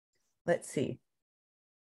Let's see.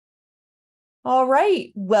 All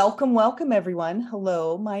right. Welcome, everyone.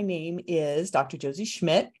 Hello, my name is Dr. Josie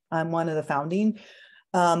Schmidt. I'm one of the founding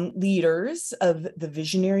leaders of the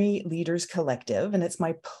Visionary Leaders Collective, and it's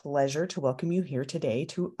my pleasure to welcome you here today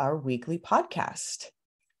to our weekly podcast.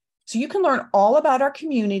 So you can learn all about our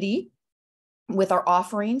community with our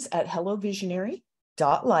offerings at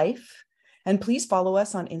hellovisionary.life, and please follow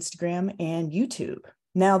us on Instagram and YouTube.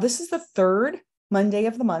 Now, this is the third Monday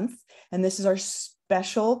of the month, and this is our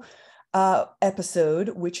special episode,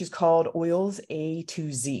 which is called Oils A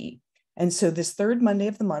to Z. And so this third Monday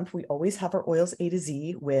of the month, we always have our Oils A to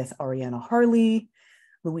Z with Ariana Harley,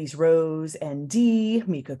 Louise Rose, ND,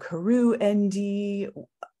 Mica Carew, ND,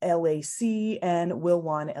 LAC, and Will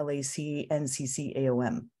Wan, LAC, NCC,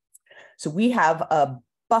 AOM. So we have a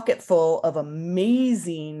bucket full of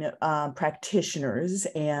amazing practitioners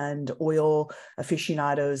and oil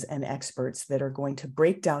aficionados and experts that are going to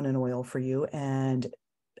break down an oil for you. And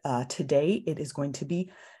today it is going to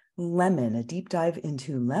be lemon, a deep dive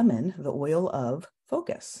into lemon, the oil of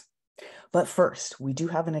focus. But first, we do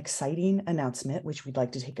have an exciting announcement, which we'd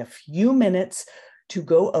like to take a few minutes to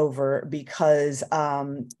go over because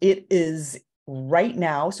it is right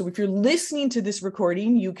now. So if you're listening to this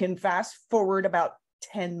recording, you can fast forward about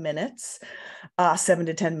 10 minutes, 7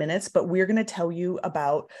 to 10 minutes, but we're going to tell you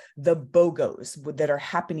about the BOGOs that are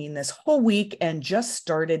happening this whole week and just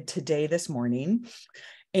started today, this morning.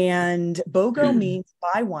 And BOGO means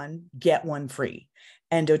buy one, get one free.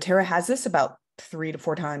 And doTERRA has this about 3 to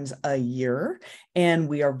 4 times a year. And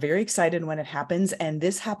we are very excited when it happens. And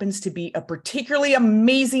this happens to be a particularly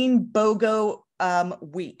amazing BOGO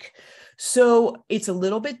week. So it's a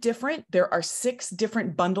little bit different. There are 6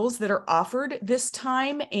 different bundles that are offered this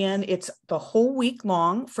time, and it's the whole week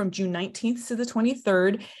long from June 19th to the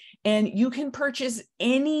 23rd. And you can purchase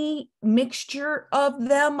any mixture of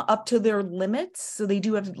them up to their limits. So they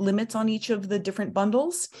do have limits on each of the different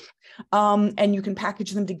bundles. And you can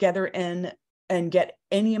package them together and get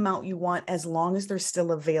any amount you want as long as they're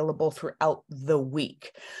still available throughout the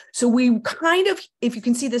week. So we kind of, if you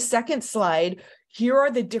can see the second slide, here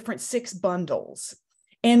are the different 6 bundles.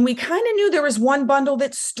 And we kind of knew there was one bundle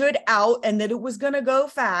that stood out and that it was going to go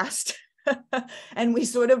fast. And we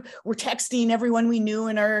sort of were texting everyone we knew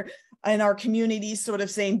in our community, sort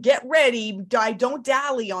of saying, get ready, don't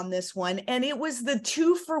dally on this one. And it was the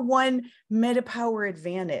 2-for-1 MetaPower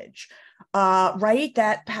Advantage, right?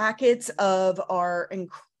 That packets of our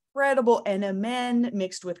incredible NMN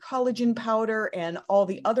mixed with collagen powder and all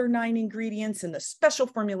the other 9 ingredients and the special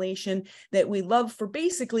formulation that we love for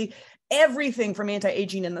basically everything from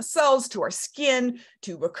anti-aging in the cells to our skin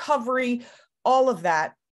to recovery, all of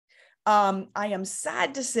that. I am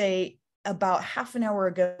sad to say about half an hour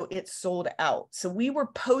ago, it sold out. So we were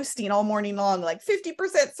posting all morning long, like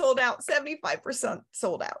 50% sold out, 75%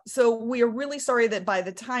 sold out. So we are really sorry that by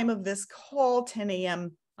the time of this call, 10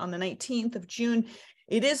 a.m. on the 19th of June,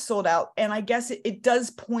 it is sold out. And I guess it does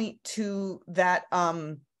point to that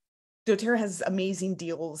doTERRA has amazing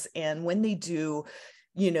deals. And when they do,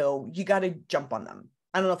 you got to jump on them.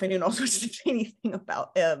 I don't know if anyone else wants to say anything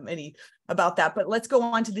about that, but let's go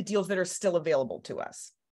on to the deals that are still available to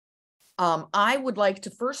us. I would like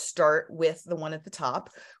to first start with the one at the top,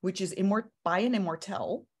 which is buy an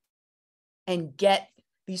Immortelle and get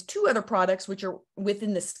these 2 other products, which are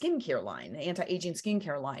within the skincare line, the anti-aging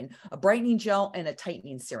skincare line, a brightening gel and a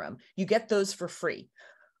tightening serum. You get those for free.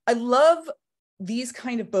 I love these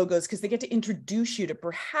kind of BOGOs because they get to introduce you to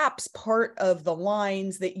perhaps part of the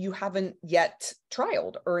lines that you haven't yet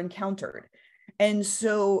trialed or encountered. And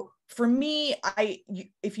so for me,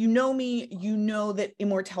 if you know me, you know that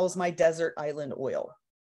Immortelle is my desert island oil.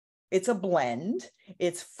 It's a blend.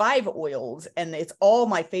 It's 5 oils, and it's all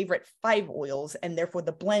my favorite 5 oils. And therefore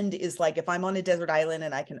the blend is like, if I'm on a desert island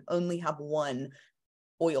and I can only have one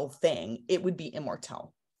oil thing, it would be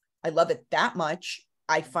Immortelle. I love it that much.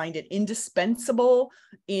 I find it indispensable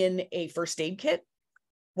in a first aid kit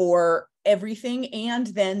for everything. And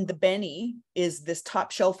then the Benny is this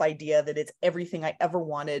top shelf idea that it's everything I ever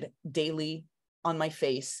wanted daily on my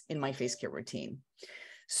face in my face care routine.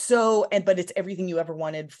 So, but it's everything you ever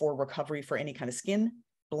wanted for recovery for any kind of skin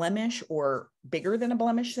blemish or bigger than a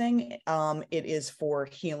blemish thing. It is for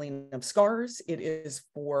healing of scars. It is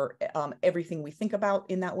for everything we think about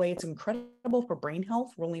in that way. It's incredible for brain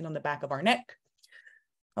health, rolling on the back of our neck.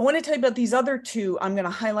 I want to tell you about these other 2. I'm going to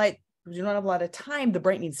highlight, we don't have a lot of time, the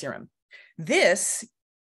brightening serum. This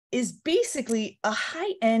is basically a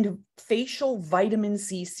high-end facial vitamin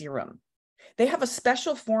C serum. They have a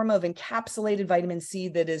special form of encapsulated vitamin C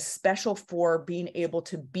that is special for being able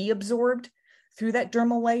to be absorbed through that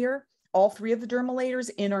dermal layer all three of the dermal layers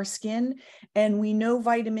in our skin. And we know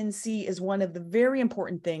vitamin C is one of the very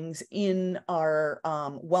important things in our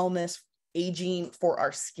wellness, aging, for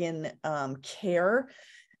our skin care.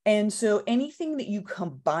 And so anything that you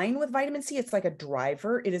combine with vitamin C, it's like a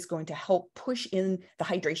driver. It is going to help push in the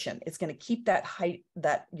hydration. It's going to keep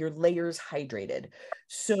that your layers hydrated.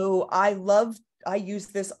 So I use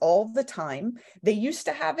this all the time. They used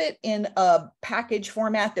to have it in a package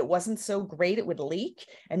format that wasn't so great. It would leak,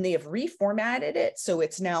 and they have reformatted it. So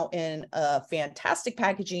it's now in a fantastic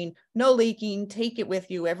packaging, no leaking, take it with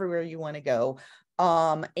you everywhere you want to go.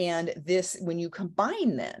 And this, when you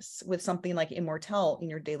combine this with something like Immortelle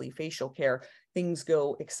in your daily facial care, things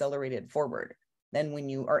go accelerated forward. Then when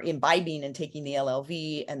you are imbibing and taking the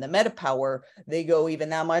LLV and the MetaPower, they go even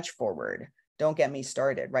that much forward. Don't get me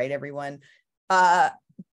started, right, everyone?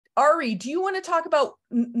 Ari, do you want to talk about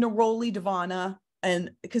Neroli Davana?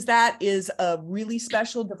 And because that is a really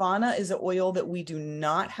special, Davana is an oil that we do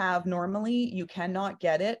not have normally. You cannot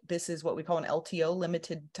get it. This is what we call an LTO,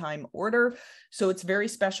 limited time order. So it's very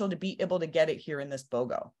special to be able to get it here in this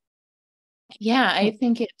BOGO. Yeah, I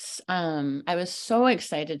think it's, I was so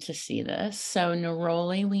excited to see this. So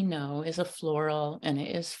Neroli, we know, is a floral, and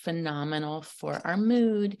it is phenomenal for our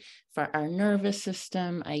mood, for our nervous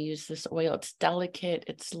system. I use this oil. It's delicate,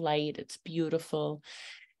 it's light, it's beautiful.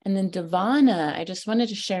 And then Davana, I just wanted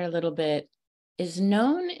to share a little bit, is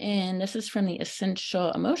known in, this is from the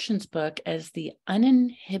Essential Emotions book, as the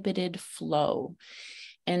uninhibited flow.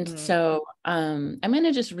 And so I'm going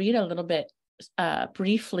to just read a little bit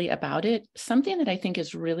briefly about it. Something that I think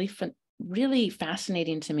is really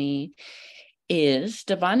fascinating to me is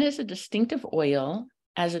Davana is a distinctive oil,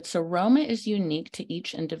 as its aroma is unique to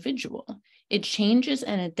each individual. It changes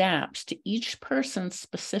and adapts to each person's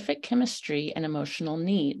specific chemistry and emotional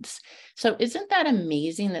needs. So isn't that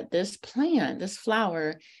amazing that this plant, this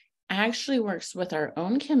flower, actually works with our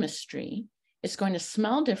own chemistry? It's going to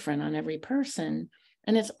smell different on every person.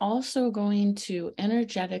 And it's also going to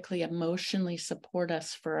energetically, emotionally support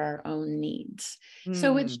us for our own needs.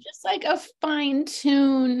 So it's just like a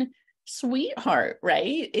fine-tuned sweetheart,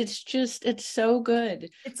 right? It's so good.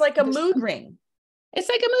 It's like a mood ring. It's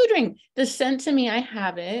like a mood ring. The scent, to me, I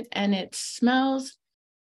have it, and it smells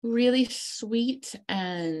really sweet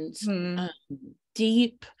and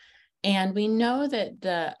deep. And we know that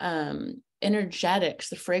the energetics,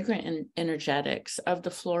 the fragrant energetics of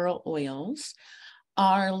the floral oils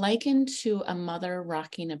are likened to a mother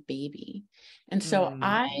rocking a baby. And so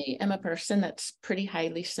I am a person that's pretty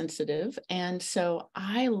highly sensitive. And so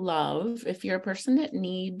I love, if you're a person that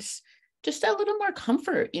needs just a little more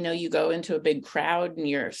comfort, you go into a big crowd and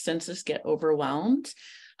your senses get overwhelmed.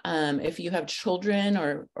 If you have children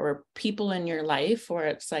or people in your life where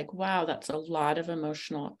it's like, wow, that's a lot of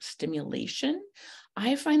emotional stimulation,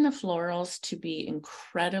 I find the florals to be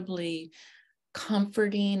incredibly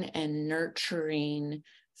comforting and nurturing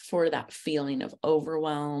for that feeling of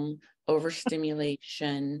overwhelm,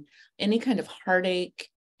 overstimulation, any kind of heartache,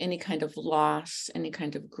 any kind of loss, any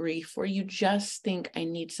kind of grief, where you just think, I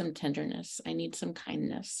need some tenderness, I need some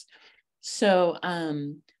kindness. So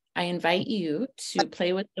I invite you to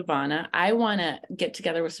play with Davana. I want to get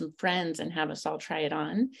together with some friends and have us all try it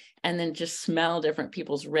on, and then just smell different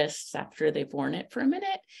people's wrists after they've worn it for a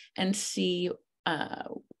minute and see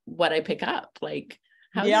what I pick up. Like,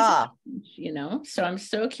 how does it change, So I'm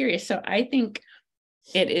so curious. So I think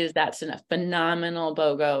that's a phenomenal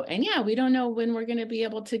BOGO. And yeah, we don't know when we're going to be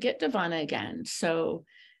able to get Davana again. So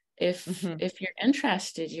if you're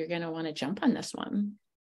interested, you're going to want to jump on this one.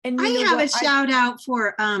 And I have a shout out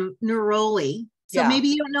for Neroli. So maybe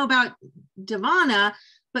you don't know about Davana,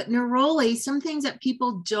 but Neroli, some things that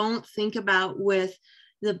people don't think about with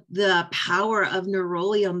the power of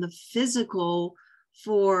Neroli on the physical.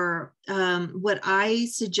 For what I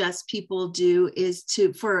suggest people do is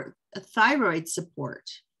for a thyroid support,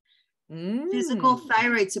 physical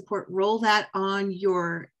thyroid support, roll that on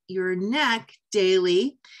your neck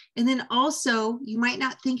daily. And then also, you might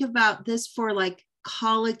not think about this for like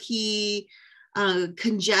colicky,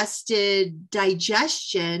 congested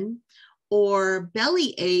digestion or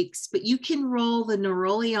belly aches, but you can roll the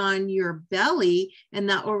Neroli on your belly, and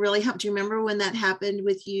that will really help. Do you remember when that happened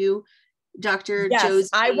with you, Dr. Josie?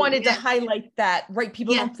 I wanted to highlight that, right?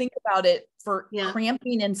 People don't think about it for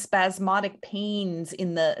cramping and spasmodic pains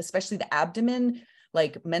especially the abdomen,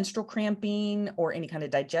 like menstrual cramping or any kind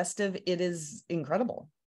of digestive. It is incredible.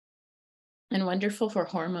 And wonderful for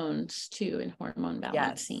hormones too, and hormone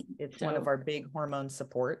balancing. Yes, it's one of our big hormone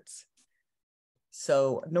supports.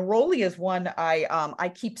 So Neroli is one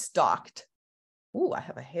I keep stocked. Ooh, I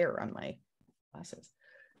have a hair on my glasses.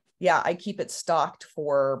 yeah, I keep it stocked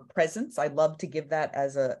for presents. I love to give that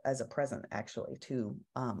as a present, actually, to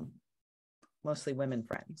mostly women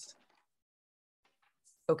friends.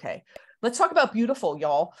 Okay, let's talk about Beautiful,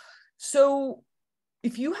 y'all. So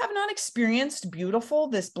if you have not experienced Beautiful,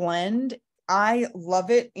 this blend, I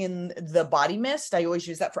love it in the body mist. I always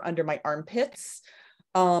use that for under my armpits.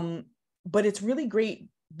 But it's really great.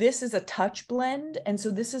 This is a touch blend. And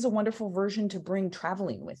so this is a wonderful version to bring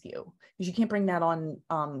traveling with you, because you can't bring that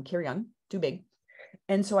on carry-on, too big.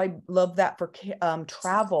 And so I love that for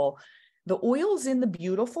travel. The oils in the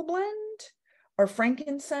Beautiful blend are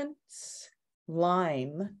frankincense,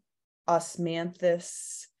 lime,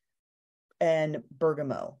 osmanthus, and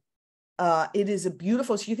bergamot. It is a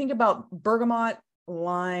beautiful, so you think about bergamot,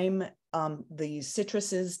 lime, the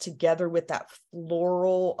citruses together with that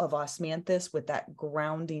floral of osmanthus with that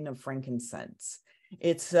grounding of frankincense.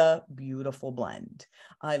 It's a beautiful blend.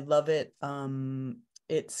 I love it.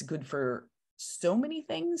 It's good for so many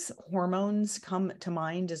things. Hormones come to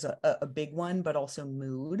mind as a big one, but also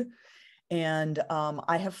mood. And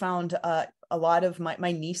I have found a lot of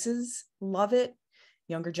my nieces love it.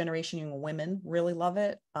 Younger generation, young women really love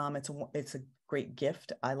it. It's a great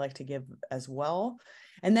gift I like to give as well.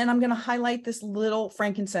 And then I'm going to highlight this little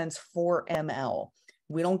frankincense 4 ml.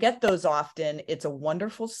 We don't get those often. It's a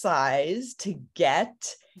wonderful size to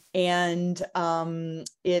get, and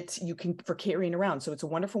you can for carrying around. So it's a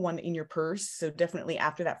wonderful one in your purse. So definitely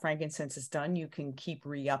after that frankincense is done, you can keep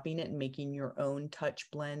re-upping it and making your own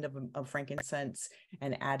touch blend of frankincense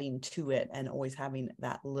and adding to it, and always having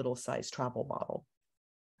that little size travel bottle.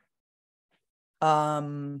 I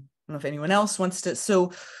don't know if anyone else wants to,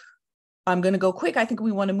 so I'm going to go quick. I think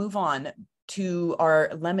we want to move on to our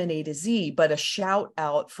lemonade Z, but a shout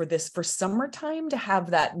out for this for summertime to have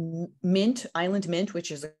that mint, island mint, which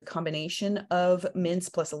is a combination of mints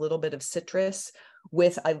plus a little bit of citrus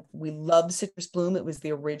with, we love Citrus Bloom. It was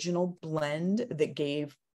the original blend that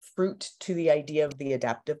gave fruit to the idea of the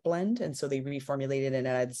adaptive blend. And so they reformulated and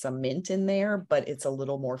added some mint in there, but it's a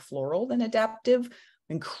little more floral than adaptive.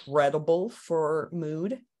 Incredible for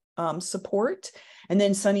mood support. And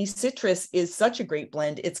then Sunny Citrus is such a great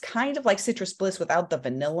blend. It's kind of like Citrus Bliss without the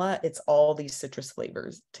vanilla. It's all these citrus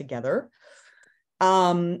flavors together.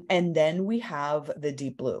 And then we have the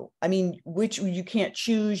Deep Blue. I mean, which you can't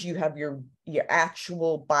choose. You have your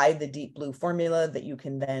actual buy the Deep Blue formula that you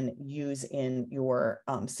can then use in your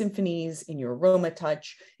symphonies, in your aroma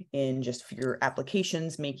touch, in just for your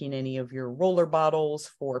applications, making any of your roller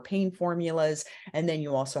bottles for pain formulas. And then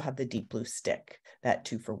you also have the Deep Blue stick, that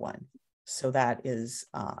 2-for-1. So that is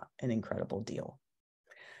an incredible deal.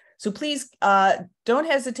 So please don't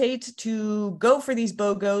hesitate to go for these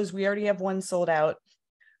BOGOs. We already have one sold out.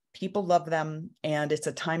 People love them, and it's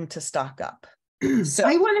a time to stock up. So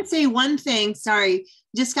I want to say one thing. Sorry,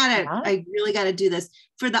 I really gotta do this.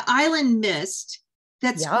 For the Island Mist,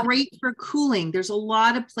 that's great for cooling. There's a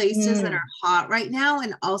lot of places that are hot right now,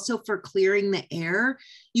 and also for clearing the air.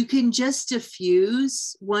 You can just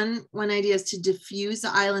diffuse. One idea is to diffuse the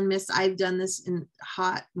Island Mist. I've done this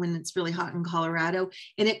when it's really hot in Colorado,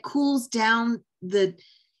 and it cools down the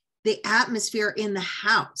atmosphere in the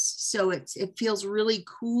house. So it feels really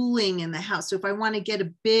cooling in the house. So if I want to get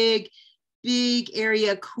a big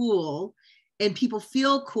area cool and people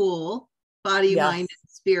feel cool, body, mind, and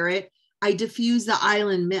spirit, I diffuse the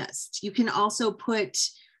Island Mist. You can also put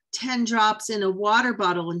 10 drops in a water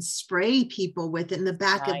bottle and spray people with it in the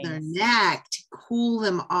back of their neck to cool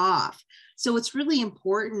them off. So it's really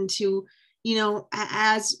important to,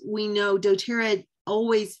 as we know, doTERRA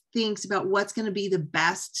always thinks about what's going to be the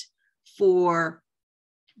best for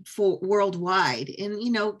worldwide. And,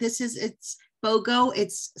 it's BOGO,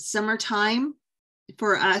 it's summertime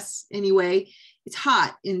for us anyway. It's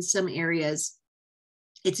hot in some areas.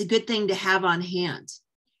 It's a good thing to have on hand.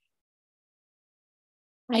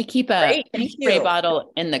 I keep a spray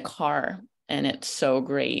bottle in the car, and it's so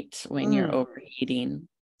great when you're overheating,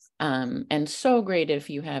 and so great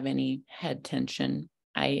if you have any head tension.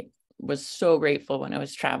 I was so grateful when I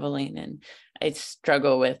was traveling, and I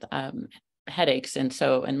struggle with headaches and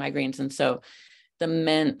migraines, and so the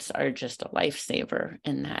mints are just a lifesaver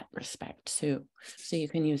in that respect too. So you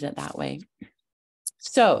can use it that way.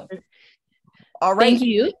 So all right. Thank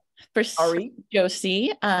you for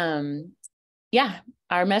Josie. Our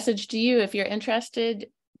message to you, if you're interested,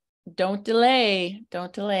 don't delay,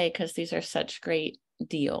 because these are such great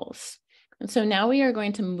deals. And so now we are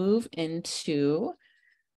going to move into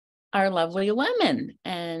our lovely lemon.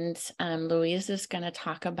 And Louise is going to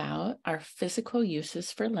talk about our physical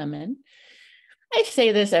uses for lemon. I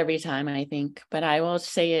say this every time, I think, but I will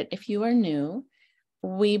say it if you are new.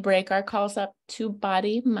 we break our calls up to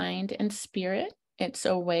body, mind, and spirit. It's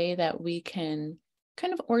a way that we can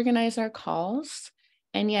kind of organize our calls.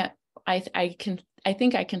 And yet I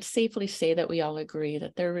think I can safely say that we all agree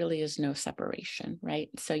that there really is no separation, right?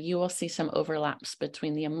 So you will see some overlaps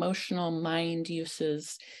between the emotional mind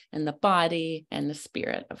uses and the body and the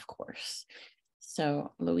spirit, of course.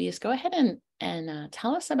 So Louise, go ahead and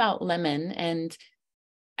tell us about lemon. And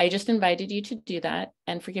I just invited you to do that.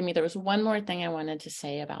 And forgive me, there was one more thing I wanted to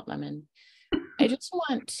say about lemon. I just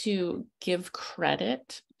want to give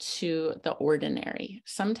credit to the ordinary.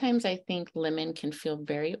 Sometimes I think lemon can feel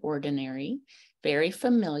very ordinary, very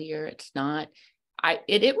familiar. It's not,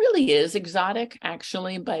 it really is exotic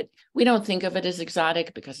actually, but we don't think of it as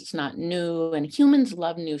exotic because it's not new, and humans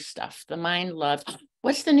love new stuff. The mind loves,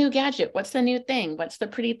 what's the new gadget? What's the new thing? What's the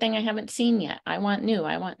pretty thing I haven't seen yet? I want new,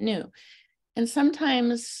 I want new. And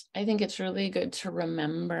sometimes I think it's really good to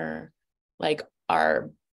remember like our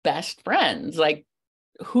best friends, like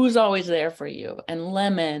who's always there for you. And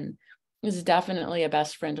lemon is definitely a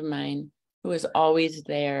best friend of mine who is always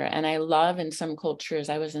there. And I love, in some cultures,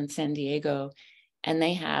 I was in San Diego and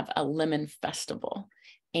they have a lemon festival.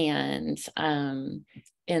 And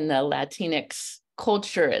in the Latinx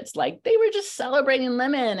culture, it's like they were just celebrating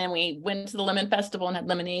lemon, and we went to the lemon festival and had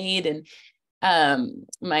lemonade. And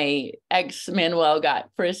my ex Manuel got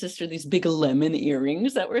for his sister these big lemon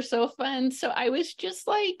earrings that were so fun. So I was just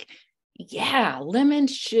like, yeah, lemon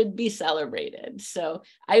should be celebrated. So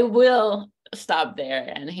I will stop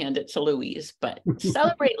there and hand it to Louise, but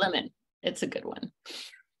celebrate lemon. It's a good one.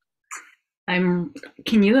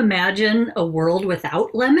 Can you imagine a world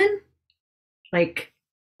without lemon? Like,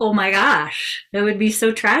 oh my gosh, that would be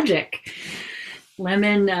so tragic.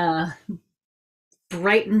 Lemon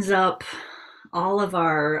brightens up all of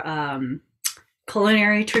our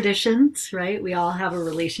culinary traditions, right? We all have a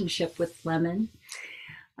relationship with lemon.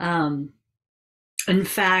 In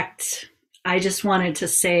fact, I just wanted to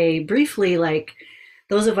say briefly, like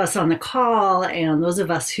those of us on the call and those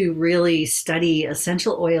of us who really study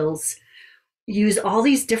essential oils use all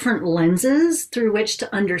these different lenses through which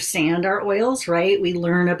to understand our oils, right? We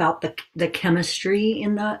learn about the chemistry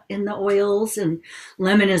in the oils, and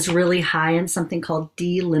lemon is really high in something called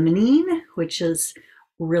d-limonene, which is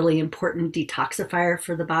really important detoxifier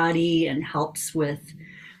for the body and helps with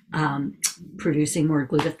producing more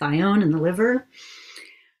glutathione in the liver.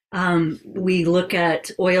 We look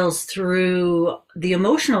at oils through the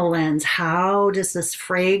emotional lens. How does this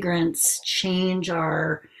fragrance change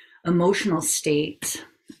our emotional state?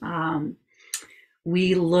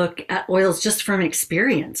 We look at oils just from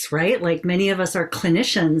experience, right? Like many of us are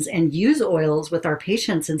clinicians and use oils with our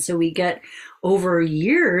patients. And so we get over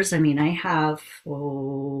years, I mean, I have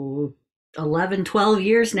 11, 12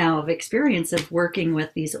 years now of experience of working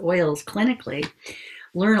with these oils clinically,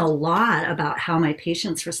 learn a lot about how my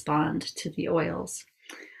patients respond to the oils.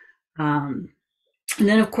 And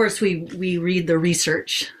then of course we read the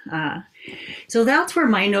research. So that's where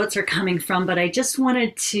my notes are coming from, but I just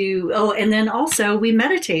wanted to, and then also we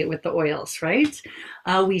meditate with the oils, right?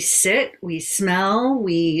 We sit, we smell,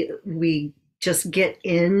 we just get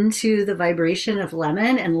into the vibration of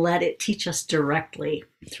lemon and let it teach us directly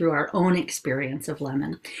through our own experience of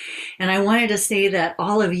lemon. And I wanted to say that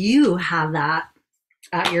all of you have that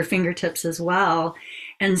at your fingertips as well.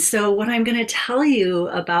 And so what I'm going to tell you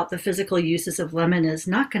about the physical uses of lemon is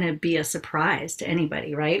not going to be a surprise to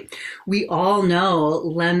anybody, right? We all know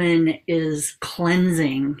lemon is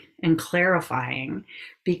cleansing and clarifying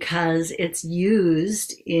because it's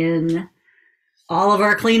used in all of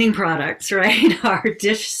our cleaning products, right? Our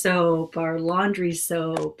dish soap, our laundry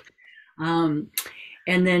soap.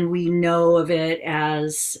 And then we know of it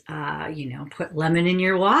as, put lemon in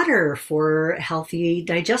your water for healthy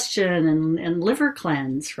digestion and liver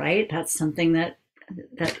cleanse, right? That's something that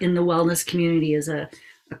in the wellness community is a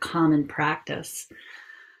common practice.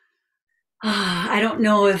 I don't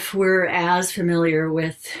know if we're as familiar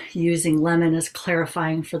with using lemon as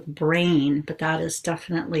clarifying for the brain, but that is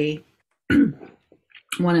definitely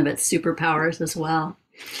one of its superpowers as well.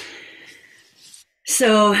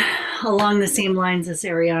 So along the same lines as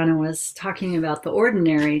Ariana was talking about the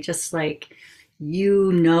ordinary, just like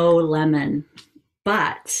lemon,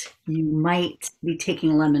 but you might be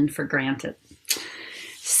taking lemon for granted.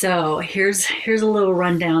 So here's a little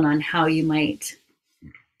rundown on how you might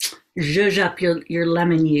zhuzh up your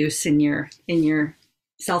lemon use in your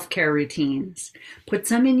self-care routines. Put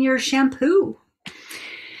some in your shampoo.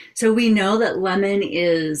 So we know that lemon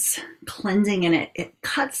is cleansing and it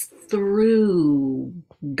cuts through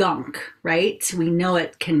gunk, right? We know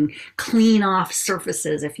it can clean off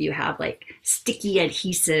surfaces if you have like sticky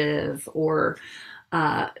adhesive or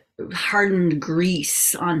hardened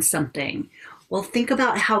grease on something. Well, think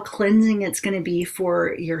about how cleansing it's going to be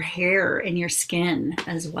for your hair and your skin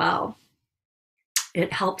as well.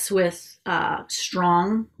 It helps with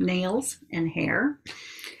strong nails and hair.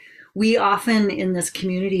 We often in this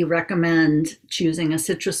community recommend choosing a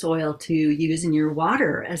citrus oil to use in your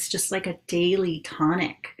water as just like a daily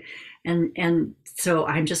tonic. And so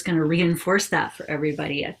I'm just going to reinforce that for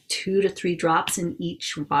everybody, 2 to 3 drops in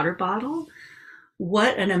each water bottle.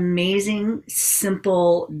 What an amazing,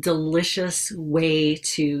 simple, delicious way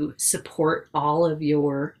to support all of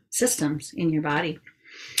your systems in your body.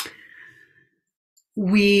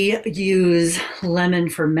 We use lemon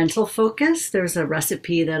for mental focus. There's a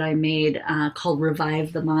recipe that I made called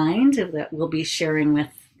Revive the Mind that we'll be sharing with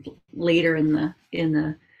later in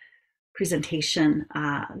the presentation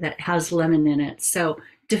that has lemon in it. So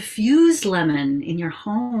diffuse lemon in your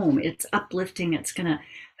home. It's uplifting. It's going to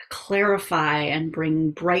clarify and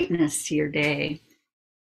bring brightness to your day.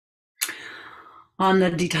 On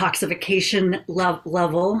the detoxification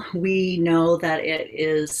level, we know that it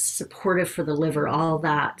is supportive for the liver. All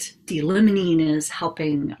that d-limonene is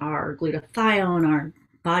helping our glutathione, our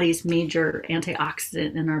body's major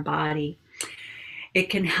antioxidant in our body.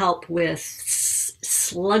 It can help with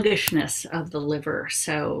sluggishness of the liver.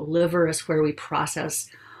 So liver is where we process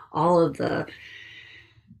all of the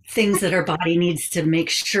things that our body needs to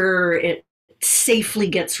make sure it safely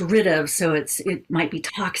gets rid of. So it might be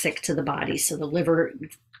toxic to the body. So the liver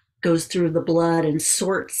goes through the blood and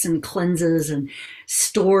sorts and cleanses and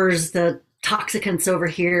stores the toxicants over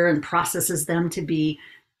here and processes them to be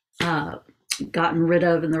gotten rid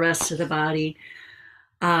of in the rest of the body.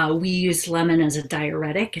 We use lemon as a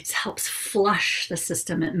diuretic. It helps flush the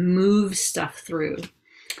system. It moves stuff through.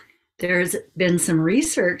 There's been some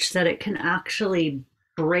research that it can actually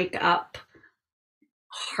break up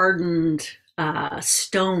hardened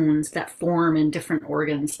stones that form in different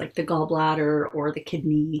organs like the gallbladder or the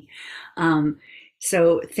kidney.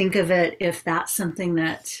 So think of it, if that's something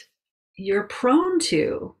that you're prone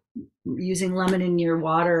to, using lemon in your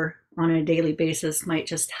water on a daily basis might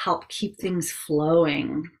just help keep things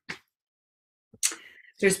flowing.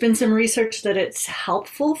 There's been some research that it's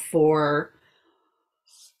helpful for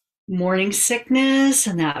morning sickness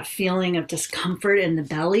and that feeling of discomfort in the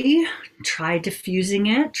belly. Try diffusing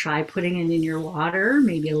it, try putting it in your water,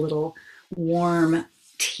 maybe a little warm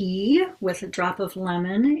tea with a drop of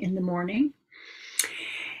lemon in the morning.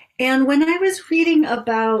 And when I was reading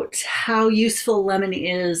about how useful lemon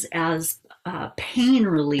is as a pain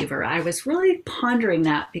reliever, I was really pondering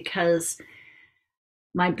that because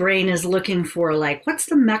my brain is looking for, like, what's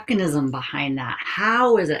the mechanism behind that?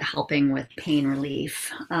 How is it helping with pain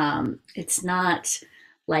relief? It's not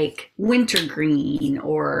like wintergreen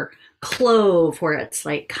or clove where it's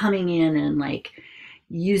like coming in and like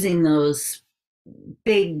using those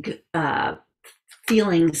big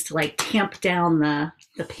feelings to like tamp down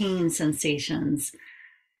the pain sensations.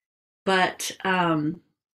 But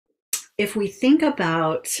if we think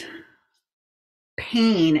about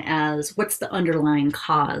pain as what's the underlying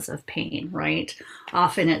cause of pain, right?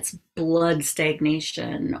 Often it's blood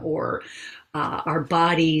stagnation or our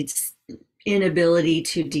body's inability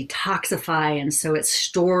to detoxify, and so it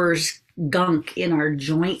stores gunk in our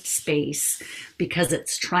joint space because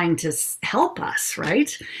it's trying to help us,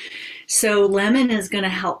 right? So lemon is going to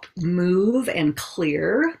help move and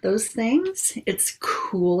clear those things. It's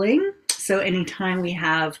cooling. So anytime we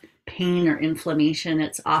have pain or inflammation,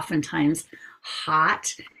 it's oftentimes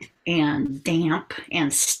hot and damp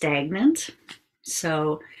and stagnant.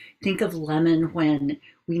 So think of lemon when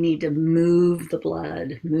we need to move the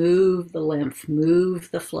blood, move the lymph, move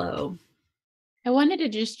the flow. I wanted to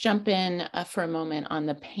just jump in for a moment on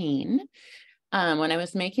the pain. When I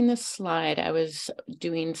was making this slide, I was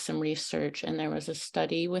doing some research, and there was a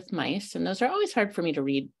study with mice, and those are always hard for me to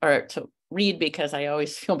read because I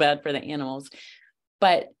always feel bad for the animals.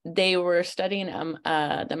 But they were studying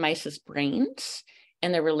the mice's brains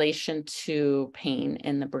and the relation to pain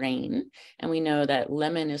in the brain. And we know that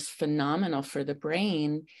lemon is phenomenal for the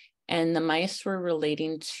brain. And the mice were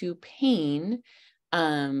relating to pain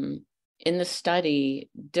in the study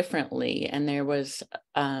differently. And there was,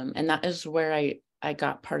 and that is where I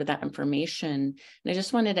got part of that information. And I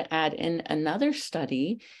just wanted to add in another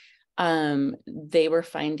study. They were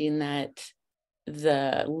finding that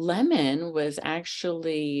the lemon was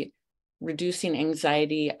actually reducing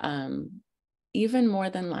anxiety even more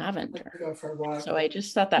than lavender. So I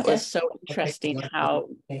just thought that was so interesting how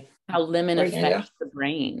lemon affects the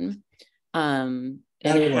brain. And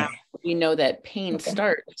how we know that pain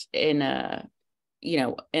starts in a you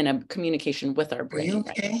know, in a communication with our brain.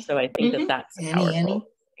 Okay? Right? So I think that that's a powerful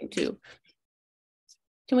thing too.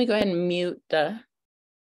 Can we go ahead and mute the?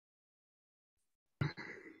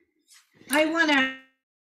 I want to.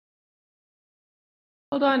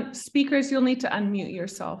 Hold on, speakers, you'll need to unmute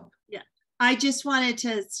yourself. Yeah, I just wanted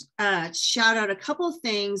to shout out a couple of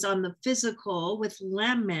things on the physical with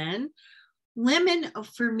lemon. Lemon,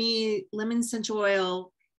 for me, lemon essential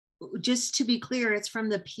oil, just to be clear, it's from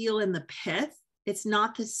the peel and the pith. It's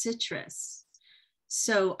not the citrus.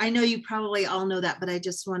 So I know you probably all know that, but I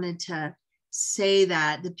just wanted to say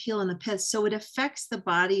that the peel and the pith. So it affects the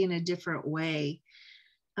body in a different way.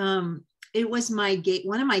 It was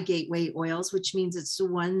one of my gateway oils, which means it's the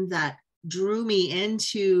one that drew me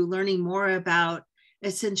into learning more about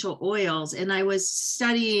essential oils. And I was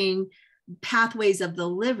studying pathways of the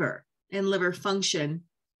liver and liver function.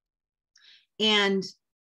 And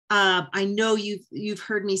I know you've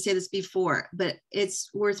heard me say this before, but it's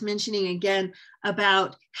worth mentioning again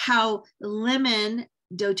about how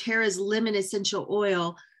doTERRA's lemon essential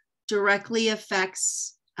oil directly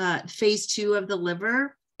affects phase 2 of the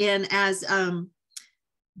liver. And as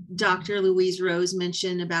Dr. Louise Rose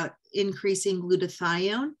mentioned about increasing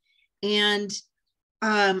glutathione, and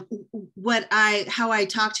how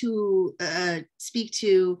I speak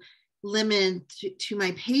to lemon to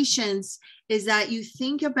my patients is that you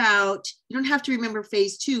think about, you don't have to remember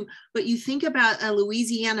phase 2, but you think about a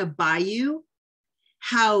Louisiana Bayou,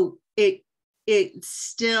 how it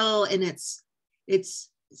still, and it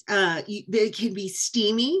can be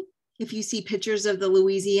steamy. If you see pictures of the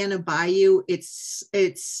Louisiana Bayou, it's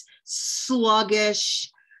sluggish,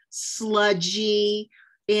 sludgy,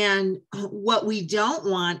 and what we don't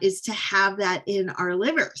want is to have that in our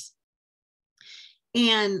livers.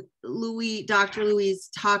 And Dr. Louise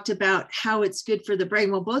talked about how it's good for the brain.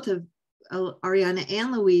 Well, both of Ariana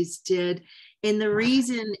and Louise did. And the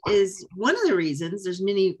reason is, one of the reasons, there's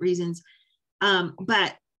many reasons,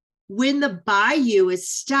 but when the bayou is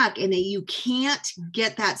stuck and you can't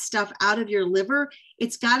get that stuff out of your liver,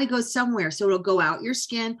 it's got to go somewhere. So it'll go out your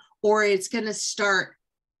skin, or it's going to start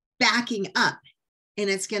backing up, and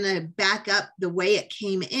it's going to back up the way it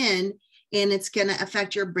came in, and it's going to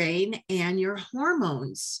affect your brain and your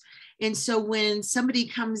hormones. And so when somebody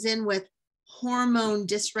comes in with hormone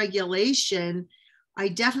dysregulation, I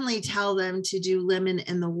definitely tell them to do lemon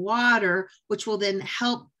in the water, which will then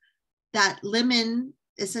help. That lemon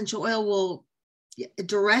essential oil will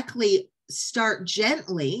directly start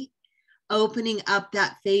gently opening up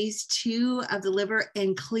that phase 2 of the liver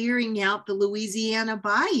and clearing out the Louisiana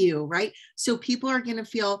Bayou, right? So people are going to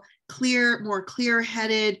feel more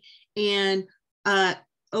clear-headed, and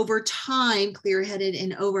over time,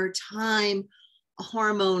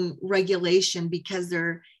 hormone regulation, because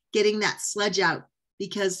they're getting that sludge out,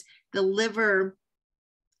 because the liver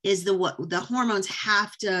is the hormones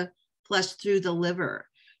have to flush through the liver.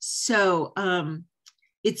 So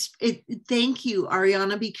thank you,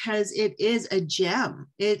 Ariana, because it is a gem.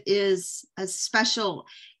 It is a special,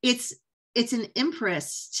 it's an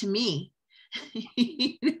Empress to me.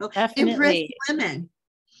 Empress lemon.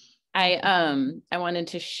 I wanted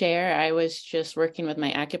to share, I was just working with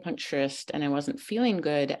my acupuncturist and I wasn't feeling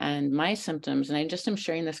good, and my symptoms, and I just am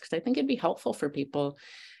sharing this because I think it'd be helpful for people.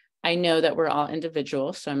 I know that we're all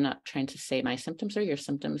individuals, so I'm not trying to say my symptoms are your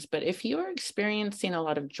symptoms, but if you are experiencing a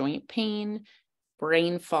lot of joint pain,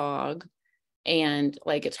 brain fog, and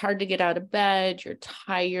like it's hard to get out of bed, you're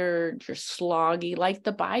tired, you're sloggy, like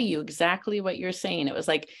the Bayou, exactly what you're saying. It was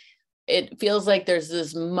like, it feels like there's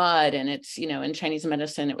this mud, and it's, in Chinese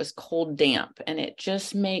medicine, it was cold damp, and it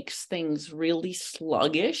just makes things really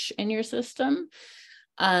sluggish in your system.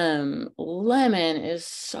 Lemon is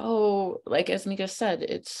so, like, as Mica said,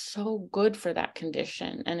 it's so good for that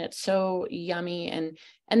condition, and it's so yummy. And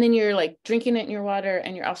then you're like drinking it in your water,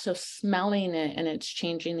 and you're also smelling it, and it's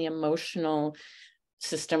changing the emotional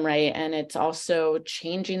system, right? And it's also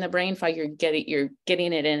changing the brain fog. You're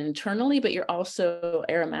getting it in internally, but you're also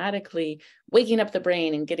aromatically waking up the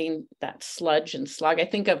brain and getting that sludge and slog. I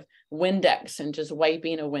think of Windex and just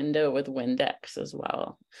wiping a window with Windex as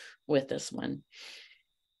well with this one.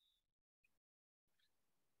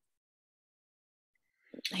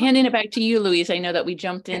 Handing it back to you, Louise. I know that we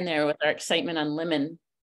jumped in there with our excitement on lemon.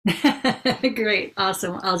 Great.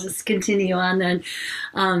 Awesome. I'll just continue on then.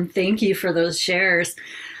 Thank you for those shares.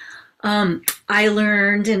 I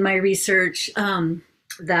learned in my research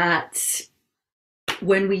that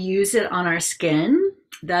when we use it on our skin,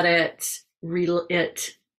 that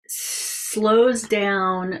it slows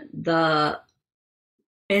down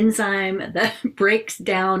enzyme that breaks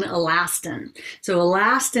down elastin. So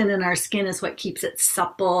elastin in our skin is what keeps it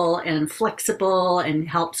supple and flexible and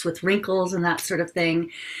helps with wrinkles and that sort of thing.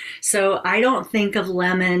 So I don't think of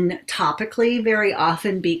lemon topically very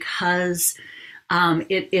often because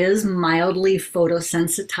it is mildly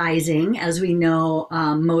photosensitizing. As we know,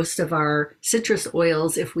 most of our citrus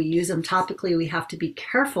oils, if we use them topically, we have to be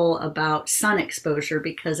careful about sun exposure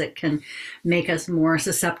because it can make us more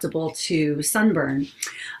susceptible to sunburn.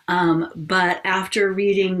 But after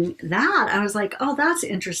reading that, I was like, oh, that's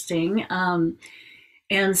interesting.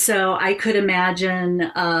 And so I could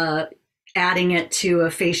imagine adding it to a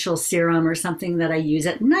facial serum or something that I use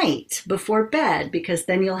at night before bed, because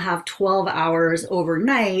then you'll have 12 hours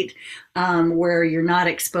overnight where you're not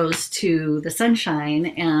exposed to the sunshine,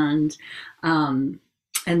 and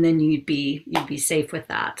then you'd be safe with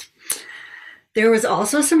that. There was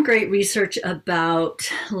also some great research about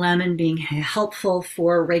lemon being helpful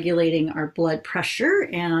for regulating our blood pressure.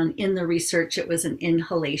 And in the research, it was an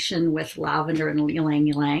inhalation with lavender and ylang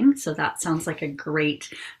ylang. So that sounds like a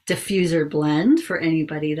great diffuser blend for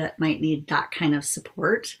anybody that might need that kind of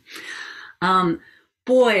support.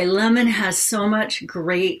 Boy, lemon has so much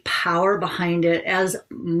great power behind it, as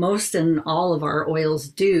most and all of our oils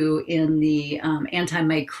do in the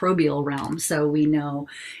antimicrobial realm. So we know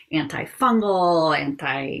antifungal,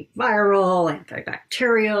 antiviral,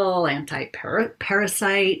 antibacterial,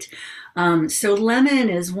 anti-parasite. So lemon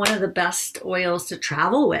is one of the best oils to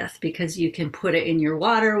travel with because you can put it in your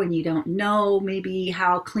water when you don't know maybe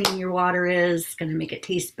how clean your water is. It's going to make it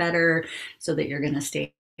taste better so that you're going to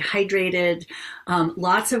stay hydrated.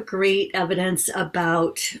 Lots of great evidence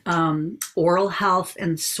about oral health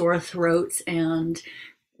and sore throats and,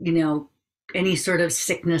 any sort of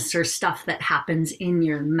sickness or stuff that happens in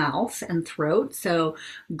your mouth and throat. So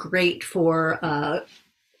great for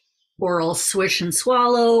oral swish and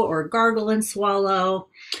swallow or gargle and swallow.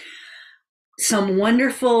 Some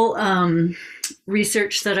wonderful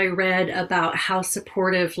research that I read about how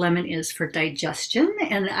supportive lemon is for digestion.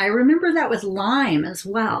 And I remember that with lime as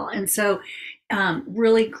well. And so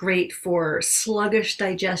really great for sluggish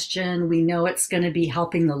digestion. We know it's going to be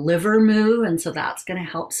helping the liver move. And so that's going to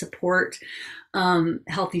help support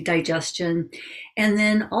healthy digestion. And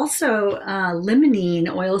then also limonene,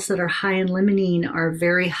 oils that are high in limonene are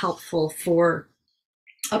very helpful for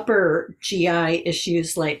upper GI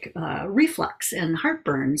issues like reflux and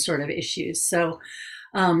heartburn sort of issues. So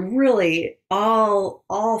really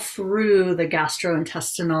all through the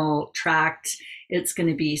gastrointestinal tract, it's going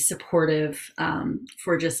to be supportive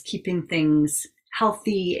for just keeping things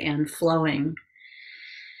healthy and flowing.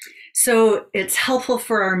 So it's helpful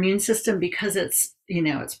for our immune system because it's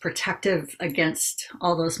protective against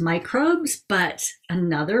all those microbes. But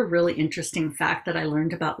another really interesting fact that I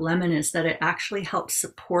learned about lemon is that it actually helps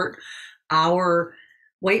support our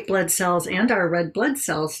white blood cells and our red blood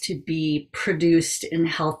cells to be produced in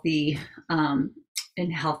healthy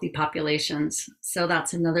populations. So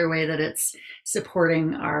that's another way that it's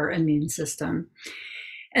supporting our immune system.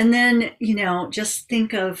 And then, just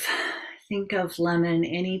think of lemon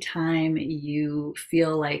anytime you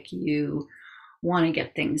feel like you want to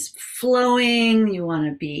get things flowing, you want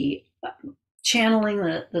to be channeling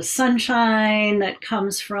the sunshine that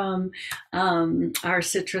comes from our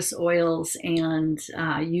citrus oils, and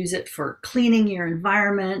use it for cleaning your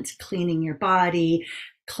environment, cleaning your body,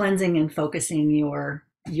 cleansing and focusing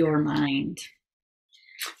your mind.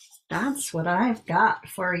 That's what I've got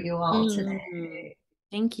for you all today.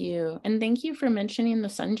 Thank you. And thank you for mentioning the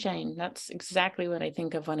sunshine. That's exactly what I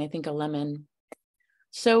think of when I think of lemon.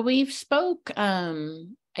 So we've spoke,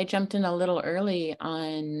 I jumped in a little early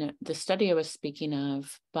on the study I was speaking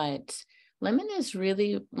of, but lemon is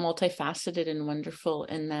really multifaceted and wonderful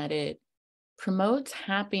in that it promotes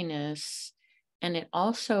happiness and it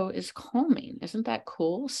also is calming. Isn't that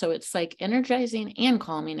cool? So it's like energizing and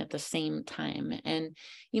calming at the same time. And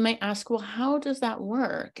you might ask, well, how does that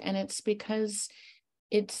work? And it's because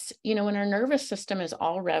it's, when our nervous system is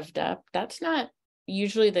all revved up, that's not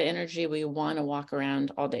usually the energy we want to walk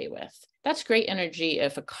around all day with. That's great energy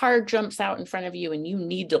if a car jumps out in front of you and you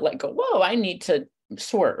need to go, whoa, I need to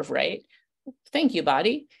swerve, right? Thank you,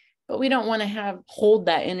 body. But we don't want to hold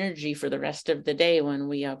that energy for the rest of the day when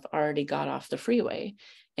we have already got off the freeway.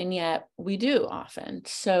 And yet we do often.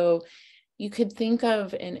 So you could think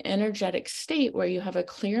of an energetic state where you have a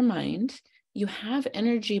clear mind. You have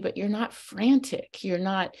energy, but you're not frantic. You're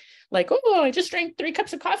not like, oh, I just drank 3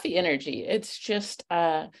 cups of coffee energy. It's just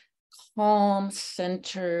a calm,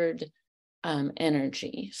 centered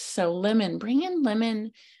energy. So bring in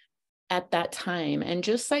lemon at that time. And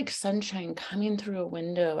just like sunshine coming through a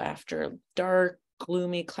window after dark,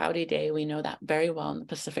 gloomy, cloudy day. We know that very well in the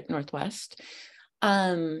Pacific Northwest.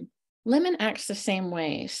 Lemon acts the same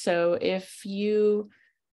way. So if you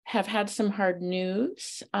have had some hard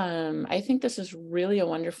news, I think this is really a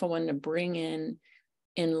wonderful one to bring in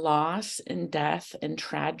loss and death and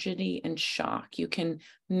tragedy and shock. You can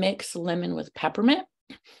mix lemon with peppermint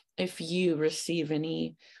if you receive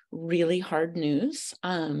any really hard news,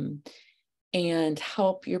 and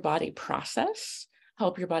help your body process,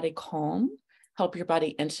 help your body calm, help your body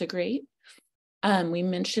integrate. We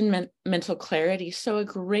mentioned mental clarity. So a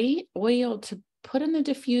great oil to put in the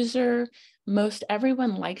diffuser. Most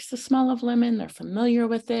everyone likes the smell of lemon. They're familiar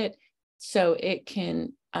with it. So it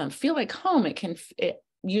can feel like home. It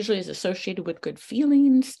usually is associated with good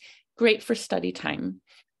feelings. Great for study time.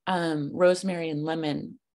 Rosemary and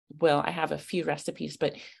lemon. Well, I have a few recipes,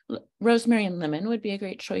 but rosemary and lemon would be a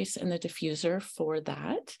great choice in the diffuser for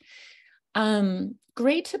that.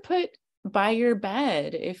 Great to put by your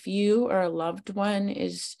bed if you or a loved one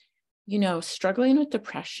is, struggling with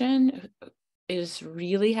depression, is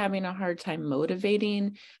really having a hard time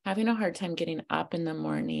motivating, having a hard time getting up in the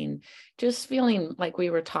morning, just feeling like we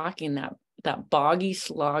were talking, that boggy,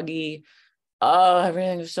 sloggy, oh,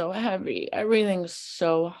 everything's so heavy, everything's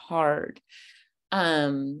so hard.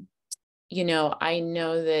 I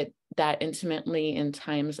know that intimately in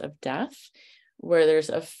times of death, where there's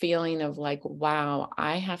a feeling of like, wow,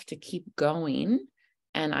 I have to keep going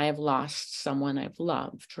and I have lost someone I've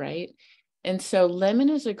loved, right? And so lemon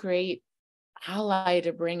is a great ally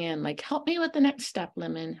to bring in, like, help me with the next step,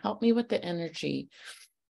 lemon, help me with the energy.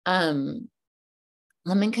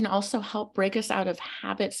 Lemon can also help break us out of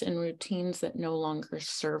habits and routines that no longer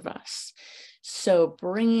serve us. So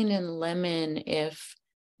bringing in lemon if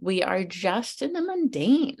we are just in the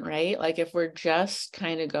mundane, right? Like if we're just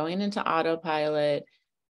kind of going into autopilot,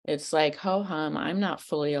 it's like, ho hum, I'm not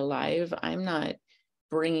fully alive. I'm not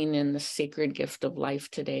bringing in the sacred gift of life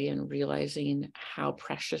today and realizing how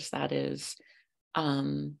precious that is.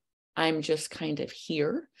 I'm just kind of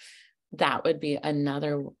here. That would be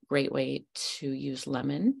another great way to use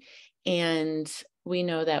lemon. And we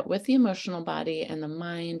know that with the emotional body and the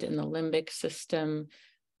mind and the limbic system,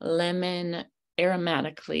 lemon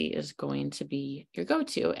aromatically is going to be your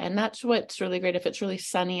go-to. And that's what's really great. If it's really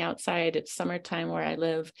sunny outside, it's summertime where I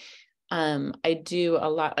live. I do a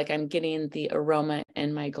lot, like I'm getting the aroma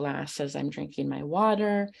in my glass as I'm drinking my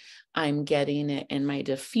water. I'm getting it in my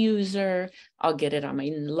diffuser. I'll get it on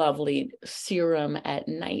my lovely serum at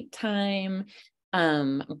nighttime.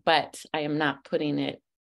 But I am not putting it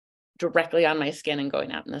directly on my skin and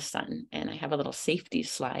going out in the sun. And I have a little safety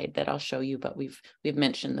slide that I'll show you, but we've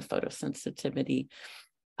mentioned the photosensitivity.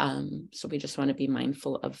 So we just want to be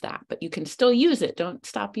mindful of that, but you can still use it. Don't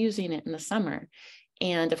stop using it in the summer.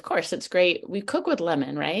 And of course, it's great. We cook with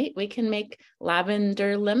lemon, right? We can make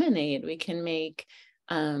lavender lemonade. We can make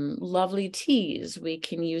lovely teas. We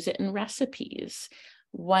can use it in recipes.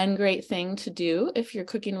 One great thing to do if you're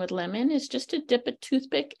cooking with lemon is just to dip a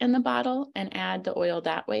toothpick in the bottle and add the oil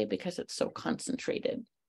that way because it's so concentrated.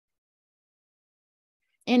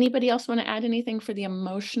 Anybody else want to add anything for the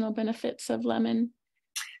emotional benefits of lemon?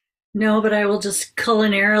 No, but I will just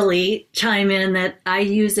culinarily chime in that I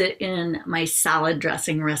use it in my salad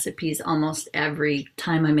dressing recipes almost every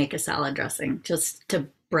time I make a salad dressing, just to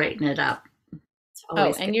brighten it up.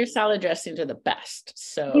 Oh, and your salad dressings are the best.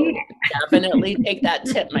 So definitely take that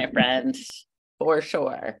tip, my friend, for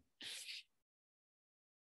sure.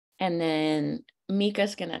 And then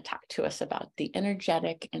Mica's going to talk to us about the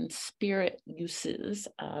energetic and spirit uses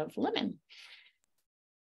of lemon.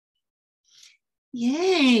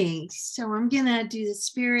 Yay. So I'm going to do the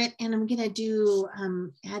spirit and I'm going to do,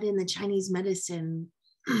 add in the Chinese medicine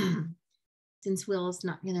since Will's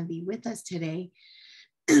not going to be with us today.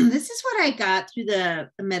 This is what I got through the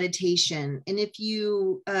meditation. And if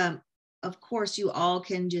you, of course, you all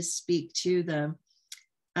can just speak to the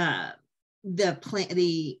plant,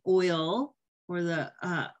 the oil or the,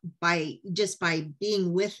 by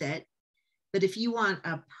being with it. But if you want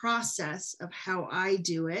a process of how I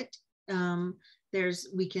do it,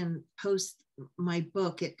 we can post my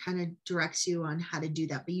book. It kind of directs you on how to do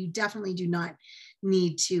that, but you definitely do not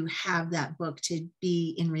need to have that book to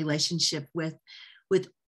be in relationship with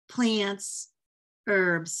plants,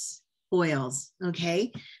 herbs, oils.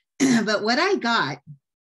 Okay. But what I got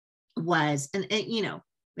was, and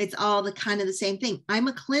it's all the kind of the same thing. I'm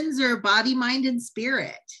a cleanser, body, mind, and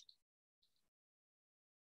spirit.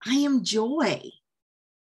 I am joy.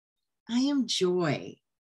 I am joy.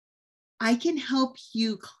 I can help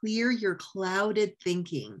you clear your clouded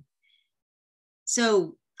thinking.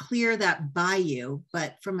 So clear that bayou,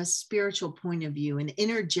 but from a spiritual point of view, an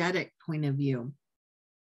energetic point of view.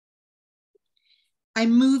 I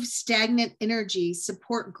move stagnant energy,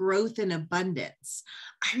 support growth and abundance.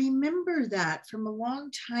 I remember that from a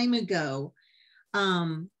long time ago.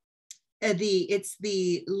 It's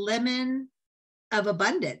the lemon of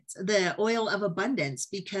abundance, the oil of abundance,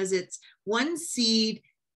 because it's one seed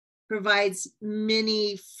provides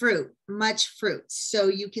much fruit. So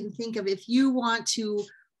you can think of, if you want to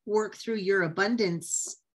work through your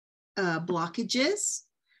abundance blockages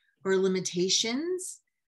or limitations,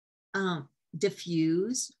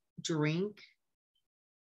 diffuse, drink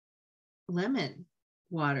lemon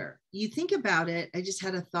water. You think about it, I just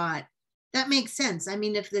had a thought. That makes sense. I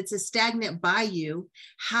mean, if it's a stagnant bayou,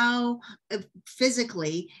 how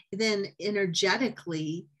physically, then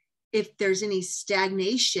energetically, if there's any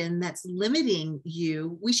stagnation that's limiting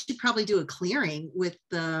you, we should probably do a clearing with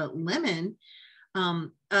the lemon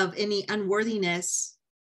of any unworthiness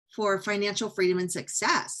for financial freedom and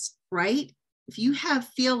success, right? If you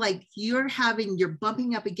feel like you're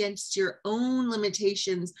bumping up against your own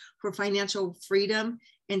limitations for financial freedom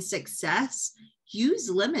and success, use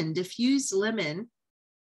lemon, diffuse lemon.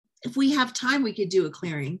 If we have time, we could do a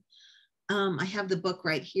clearing. I have the book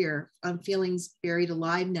right here, Feelings Buried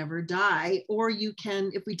Alive Never Die. Or you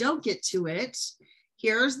can, if we don't get to it,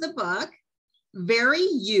 here's the book, very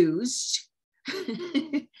used.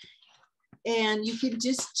 And you can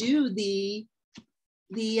just do the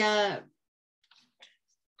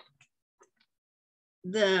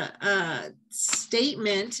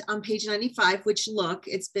statement on page 95, which look,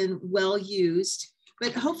 it's been well used,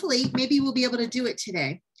 but hopefully maybe we'll be able to do it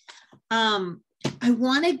today. I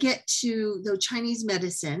want to get to the Chinese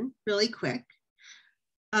medicine really quick.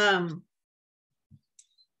 Like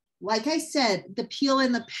I said, the peel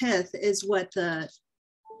and the pith is what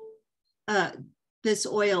this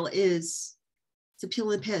oil is. It's a peel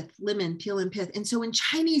and pith, lemon, peel and pith. And so in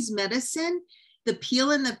Chinese medicine, the peel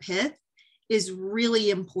and the pith is really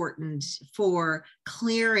important for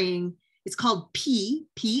clearing. It's called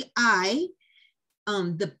P-I.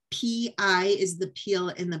 The P-I is the peel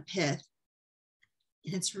and the pith.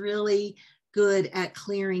 And it's really good at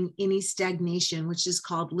clearing any stagnation, which is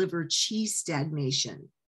called liver qi stagnation.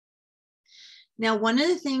 Now, one of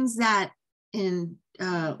the things that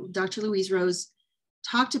Dr. Louise Rose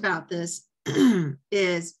talked about this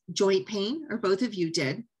is joint pain, or both of you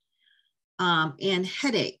did, and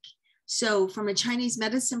headache. So from a Chinese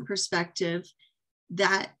medicine perspective,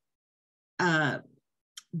 that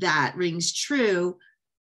rings true.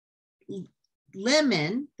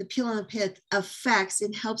 Lemon, the peel and the pith, affects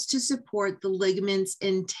and helps to support the ligaments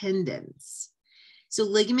and tendons. So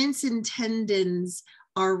ligaments and tendons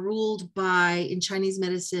are ruled by, in Chinese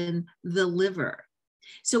medicine, the liver.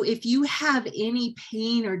 So if you have any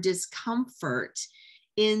pain or discomfort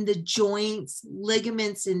in the joints,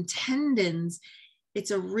 ligaments, and tendons,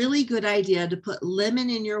 it's a really good idea to put lemon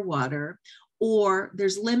in your water, or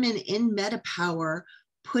there's lemon in MetaPower.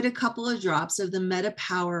 Put a couple of drops of the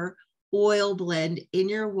MetaPower oil blend in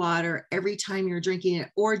your water every time you're drinking it,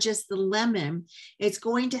 or just the lemon. It's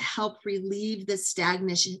going to help relieve the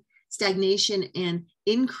stagnation and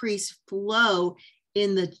increase flow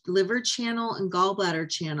in the liver channel and gallbladder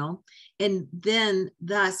channel, and then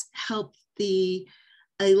thus help the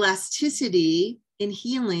elasticity in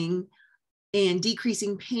healing and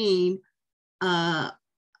decreasing pain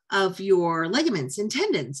of your ligaments and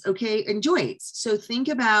tendons, okay, and joints. So think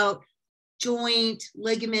about joint,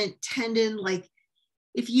 ligament, tendon, like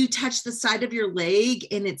if you touch the side of your leg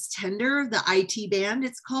and it's tender, the IT band,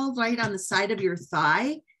 it's called, right on the side of your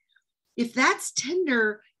thigh. If that's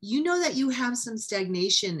tender, you know that you have some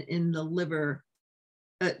stagnation in the liver.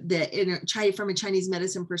 From a Chinese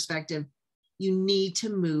medicine perspective, you need to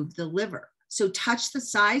move the liver. So touch the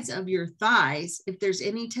sides of your thighs. If there's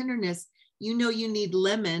any tenderness, you know you need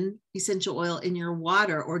lemon essential oil in your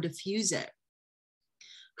water or diffuse it.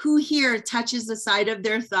 Who here touches the side of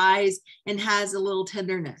their thighs and has a little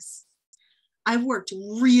tenderness? I've worked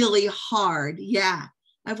really hard. Yeah,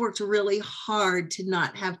 I've worked really hard to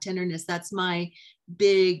not have tenderness. That's my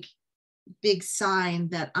big sign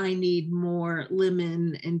that I need more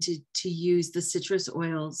lemon and to use the citrus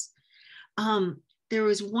oils. There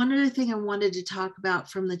was one other thing I wanted to talk about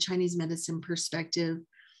from the Chinese medicine perspective.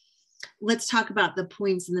 Let's talk about the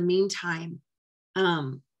points in the meantime.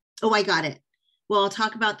 Oh, I got it. Well, I'll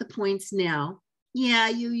talk about the points now. Yeah,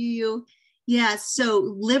 you. Yeah, so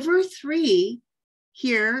liver 3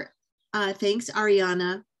 here, thanks,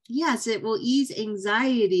 Ariana. Yes, it will ease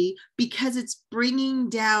anxiety because it's bringing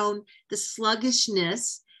down the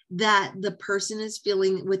sluggishness that the person is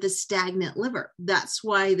feeling with a stagnant liver. That's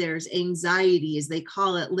why there's anxiety, as they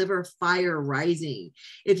call it, liver fire rising.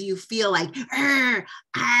 If you feel like,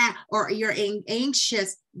 or you're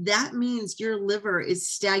anxious, that means your liver is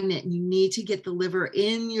stagnant. You need to get the liver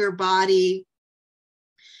in your body.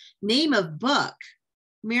 Name of book,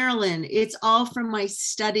 Marilyn. It's all from my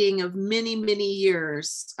studying of many, many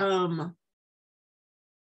years.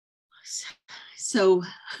 So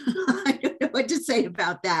I don't know what to say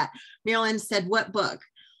about that. Marilyn said, what book?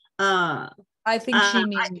 I think she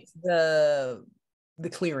means the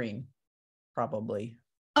clearing, probably.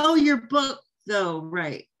 Oh, your book, though,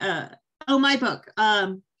 right. My book,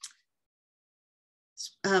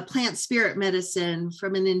 Plant Spirit Medicine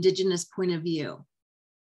from an Indigenous Point of View.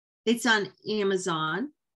 It's on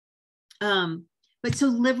Amazon. But so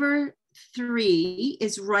liver 3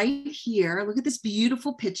 is right here. Look at this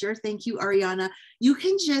beautiful picture. Thank you, Ariana. You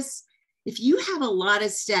can just, if you have a lot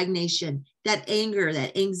of stagnation, that anger,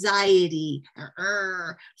 that anxiety,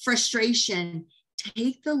 frustration,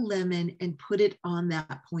 take the lemon and put it on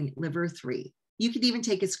that point, liver 3. You could even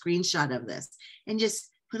take a screenshot of this and just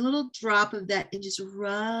put a little drop of that and just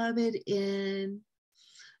rub it in.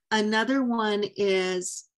 Another one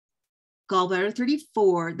is gallbladder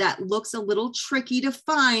 34. That looks a little tricky to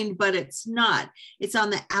find, but it's not. It's on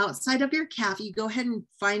the outside of your calf. You go ahead and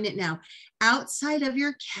find it now. Outside of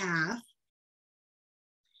your calf,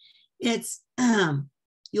 it's,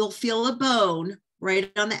 you'll feel a bone right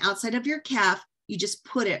on the outside of your calf. You just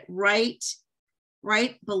put it right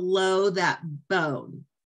below that bone.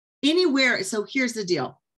 Anywhere. So here's the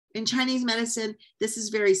deal. In Chinese medicine, this is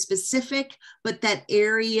very specific, but that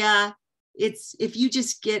area, it's, if you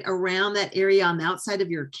just get around that area on the outside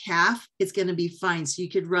of your calf, it's going to be fine. So you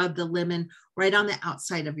could rub the lemon right on the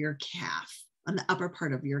outside of your calf, on the upper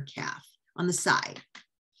part of your calf, on the side.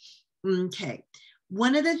 Okay.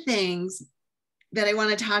 One of the things that I want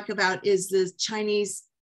to talk about is the Chinese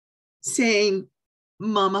saying,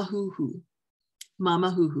 mama hoo hoo,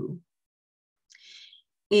 mama hoo hoo.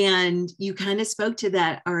 And you kind of spoke to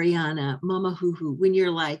that, Ariana, mama hoo hoo, when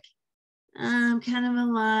you're like, I'm kind of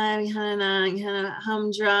alive, kind of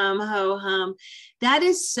humdrum, ho hum. That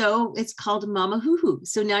is so, it's called mama hoo hoo.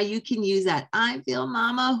 So now you can use that. I feel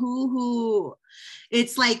mama hoo hoo.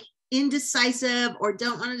 It's like indecisive or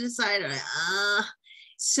don't want to decide.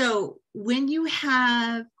 So when you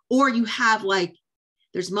have, or you have like,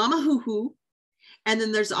 there's mama hoo hoo. And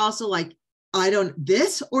then there's also like, I don't,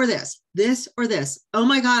 this or this, this or this. Oh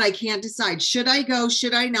my God, I can't decide. Should I go?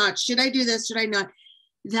 Should I not? Should I do this? Should I not?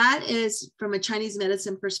 That is, from a Chinese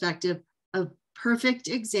medicine perspective, a perfect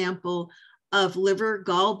example of liver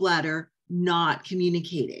gallbladder not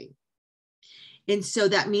communicating. And so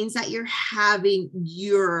that means that you're having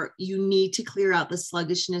you need to clear out the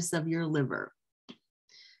sluggishness of your liver.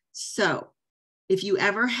 So if you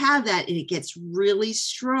ever have that and it gets really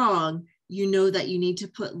strong, you know that you need to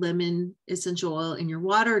put lemon essential oil in your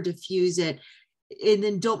water, diffuse it, and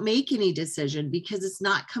then don't make any decision, because it's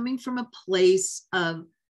not coming from a place of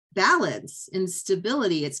balance and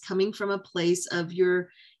stability. It's coming from a place of you're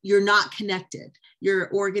not connected. Your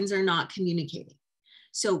organs are not communicating.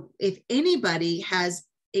 So if anybody has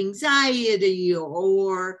anxiety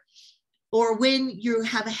or when you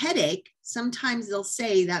have a headache, sometimes they'll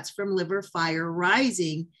say that's from liver fire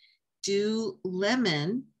rising. Do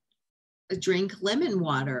drink lemon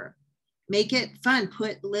water. Make it fun.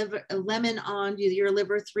 Put a lemon on your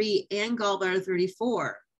liver 3 and gallbladder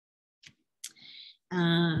 34.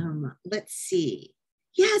 Let's see.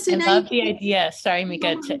 Yes, I love the idea. Sorry,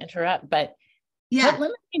 Mica, to interrupt, but yeah, put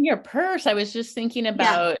lemon in your purse. I was just thinking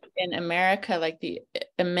about in America, like the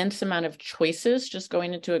immense amount of choices just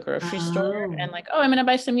going into a grocery store and like, oh, I'm going to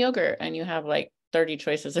buy some yogurt, and you have like 30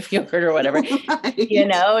 choices of yogurt or whatever. Right. You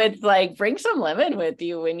know, it's like, bring some lemon with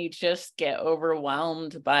you when you just get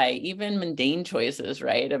overwhelmed by even mundane choices,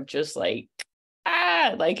 right? Of just like,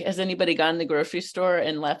 like, has anybody gone to the grocery store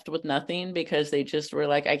and left with nothing because they just were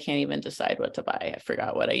like, I can't even decide what to buy. I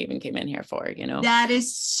forgot what I even came in here for, you know? That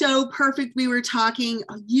is so perfect. We were talking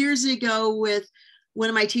years ago with one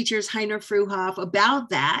of my teachers, Heiner Fruhoff, about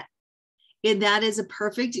that. And that is a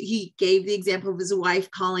perfect, he gave the example of his wife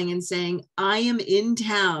calling and saying, I am in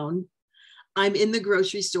town. I'm in the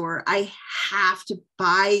grocery store. I have to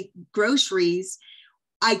buy groceries.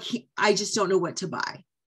 I just don't know what to buy.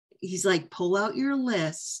 He's like, pull out your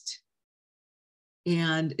list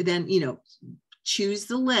and then, choose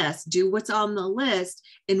the list, do what's on the list.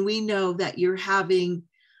 And we know that you're having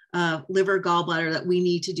liver gallbladder, that we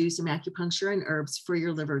need to do some acupuncture and herbs for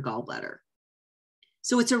your liver gallbladder.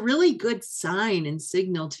 So it's a really good sign and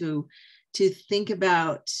signal to think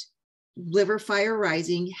about liver fire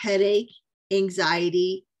rising, headache,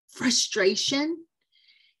 anxiety, frustration,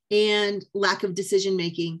 and lack of decision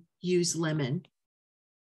making, use lemon.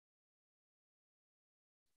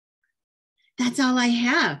 That's all I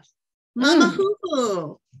have. Mama Hoo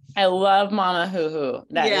Hoo. I love Mama Hoo Hoo.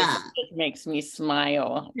 It makes me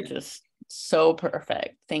smile. Yeah. Just so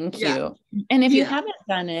perfect. Thank you. And if you haven't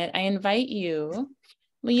done it, I invite you.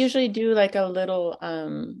 We usually do like a little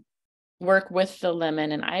work with the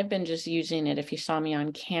lemon, and I've been just using it. If you saw me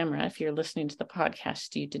on camera, if you're listening to the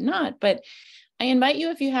podcast, you did not, but I invite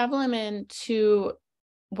you, if you have lemon, to,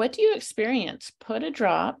 what do you experience? Put a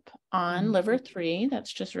drop on liver 3.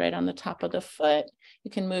 That's just right on the top of the foot. You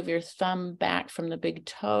can move your thumb back from the big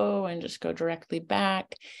toe and just go directly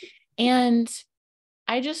back. And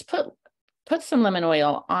I just put some lemon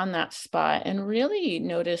oil on that spot and really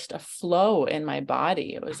noticed a flow in my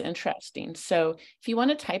body. It was interesting. So if you want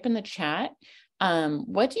to type in the chat,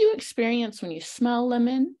 what do you experience when you smell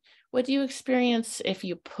lemon? What do you experience if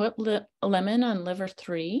you put lemon on liver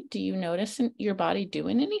 3? Do you notice your body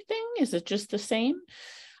doing anything? Is it just the same?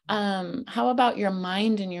 How about your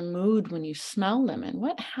mind and your mood when you smell lemon?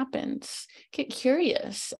 What happens? Get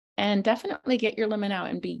curious, and definitely get your lemon out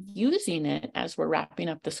and be using it as we're wrapping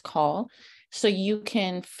up this call, so you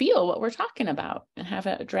can feel what we're talking about and have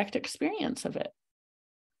a direct experience of it.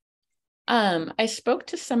 I spoke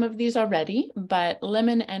to some of these already, but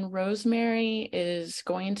lemon and rosemary is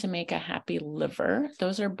going to make a happy liver.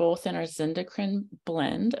 Those are both in our Zendocrine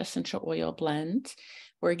blend, essential oil blend.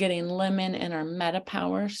 We're getting lemon in our Meta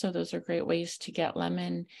Power, so those are great ways to get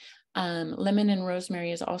lemon. Lemon and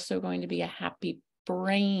rosemary is also going to be a happy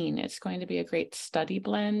brain. It's going to be a great study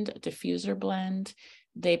blend, a diffuser blend.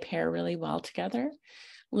 They pair really well together.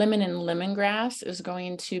 Lemon and lemongrass is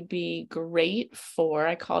going to be great for,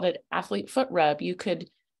 I called it athlete foot rub. You could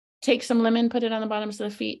take some lemon, put it on the bottoms of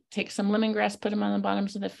the feet, take some lemongrass, put them on the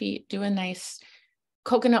bottoms of the feet, do a nice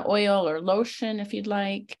coconut oil or lotion if you'd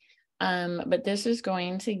like. But this is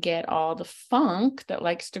going to get all the funk that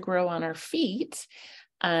likes to grow on our feet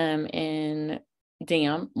in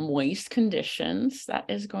damp, moist conditions. That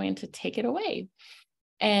is going to take it away.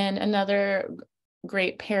 And another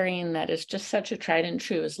great pairing that is just such a tried and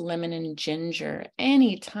true is lemon and ginger.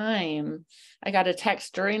 Anytime I got a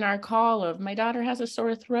text during our call of, my daughter has a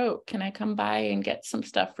sore throat, can I come by and get some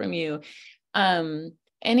stuff from you?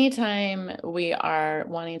 Anytime we are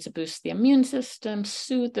wanting to boost the immune system,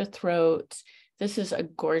 soothe the throat, this is a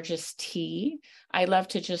gorgeous tea. I love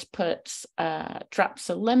to just put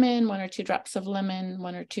drops of lemon, 1 or 2 drops of lemon,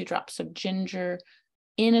 1 or 2 drops of ginger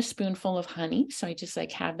in a spoonful of honey. So I just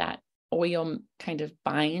like have that oil kind of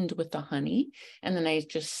bind with the honey, and then I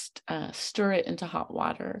just stir it into hot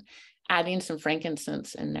water. Adding some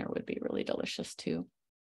frankincense in there would be really delicious too.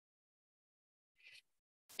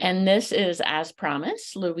 And this is, as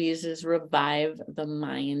promised, Louise's Revive the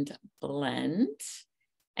Mind blend.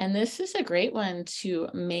 And this is a great one to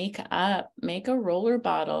make a roller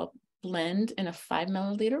bottle, blend in a 5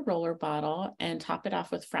 milliliter roller bottle, and top it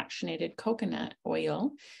off with fractionated coconut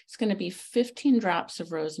oil. It's going to be 15 drops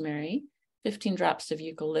of rosemary, 15 drops of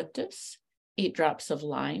eucalyptus, 8 drops of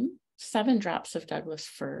lime, 7 drops of Douglas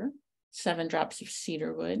fir, 7 drops of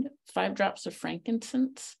cedarwood, 5 drops of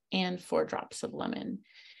frankincense, and 4 drops of lemon.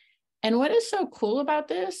 And what is so cool about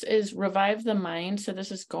this is Revive the Mind. So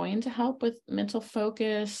this is going to help with mental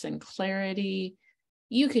focus and clarity.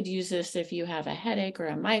 You could use this if you have a headache or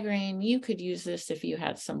a migraine. You could use this if you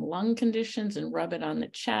had some lung conditions and rub it on the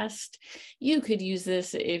chest. You could use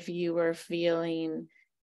this if you were feeling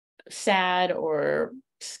sad or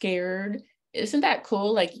scared. Isn't that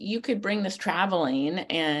cool? Like, you could bring this traveling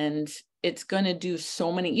and it's going to do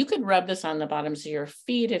so many. You could rub this on the bottoms of your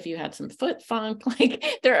feet if you had some foot funk.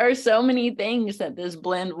 Like, there are so many things that this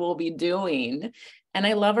blend will be doing. And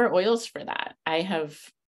I love our oils for that.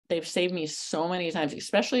 They've saved me so many times,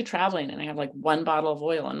 especially traveling. And I have like 1 bottle of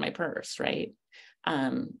oil in my purse, right?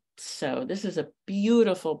 So this is a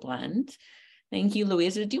beautiful blend. Thank you,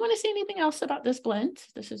 Louisa. Do you want to say anything else about this blend?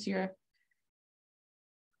 This is your...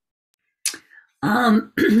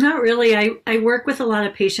 Not really. I work with a lot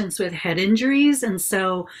of patients with head injuries. And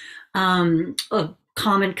so a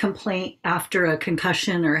common complaint after a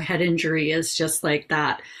concussion or a head injury is just like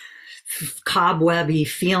that cobwebby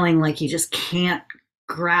feeling, like you just can't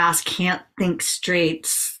grasp, can't think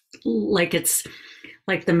straight. It's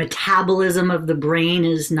like the metabolism of the brain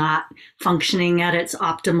is not functioning at its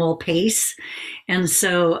optimal pace. And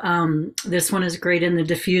so this one is great in the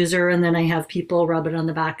diffuser. And then I have people rub it on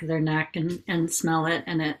the back of their neck and smell it.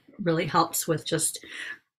 And it really helps with just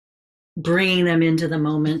bringing them into the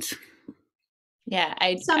moment. Yeah,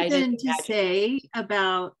 I something just to say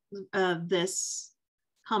about this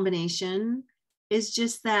combination is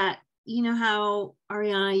just that, you know how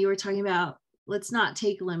Ariana, you were talking about, let's not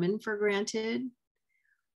take lemon for granted.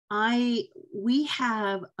 We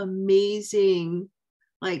have amazing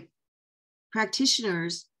like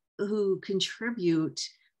practitioners who contribute.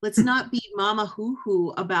 Let's not be mama hoo-hoo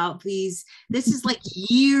about these. This is like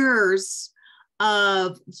years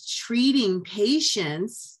of treating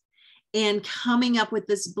patients and coming up with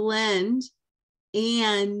this blend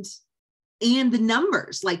and the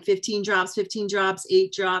numbers like 15 drops,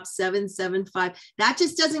 8 drops, 7, 7, 5. That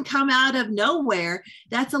just doesn't come out of nowhere.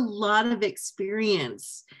 That's a lot of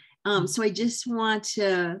experience. So I just want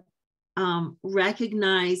to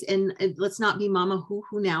recognize, and let's not be mama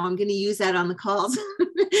hoo-hoo now. I'm going to use that on the calls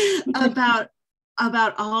about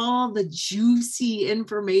all the juicy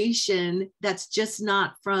information that's just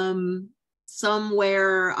not from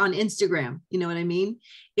somewhere on Instagram. You know what I mean?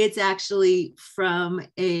 It's actually from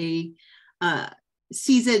a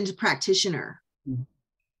seasoned practitioner.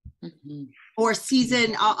 Mm-hmm. Or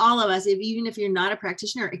seasoned, all of us, even if you're not a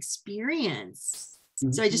practitioner, experience.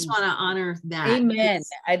 So I just want to honor that. Amen.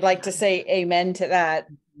 I'd like to say amen to that,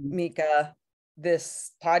 Mica.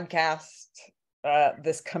 This podcast,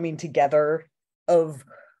 this coming together of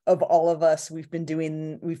all of us, we've been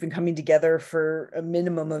coming together for a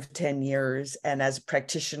minimum of 10 years, and as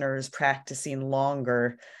practitioners practicing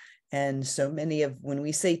longer. And so many of, when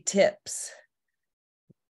we say tips,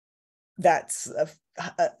 that's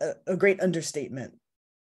a great understatement.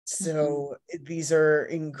 So these are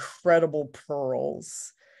incredible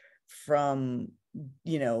pearls from,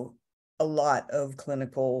 you know, a lot of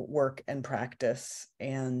clinical work and practice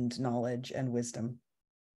and knowledge and wisdom.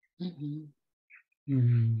 Thank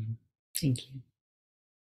you.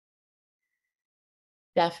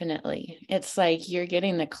 Definitely. It's like you're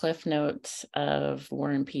getting the cliff notes of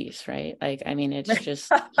War and Peace, right? Like, I mean, it's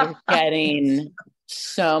just, you're getting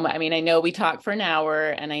so much. I mean, I know we talk for an hour,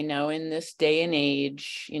 and I know in this day and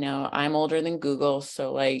age, you know, I'm older than Google.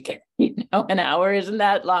 So like, you know, an hour isn't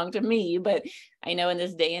that long to me, but I know in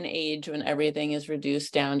this day and age when everything is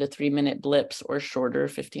reduced down to 3-minute blips or shorter,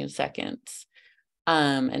 15 seconds,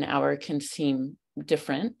 an hour can seem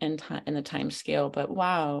different in the time scale, but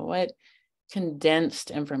wow, what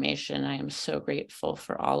condensed information. I am so grateful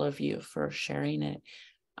for all of you for sharing it.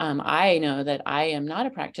 I know that I am not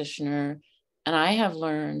a practitioner, and I have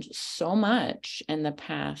learned so much in the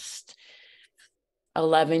past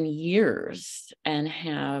 11 years and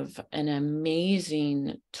have an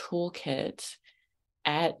amazing toolkit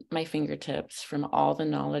at my fingertips from all the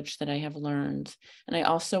knowledge that I have learned. And I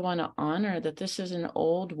also want to honor that this is an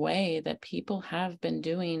old way that people have been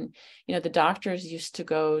doing. You know, the doctors used to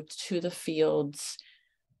go to the fields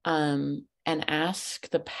and ask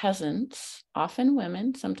the peasants, often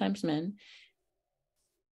women, sometimes men,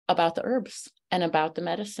 about the herbs and about the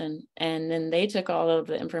medicine. And then they took all of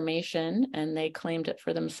the information and they claimed it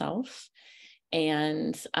for themselves.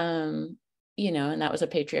 And, you know, and that was a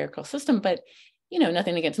patriarchal system, but you know,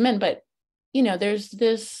 nothing against men, but, you know, there's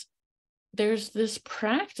this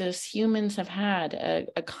practice humans have had,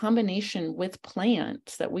 a combination with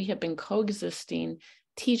plants that we have been coexisting,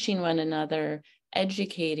 teaching one another,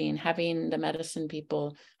 educating, having the medicine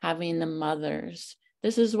people, having the mothers.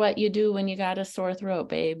 This is what you do when you got a sore throat,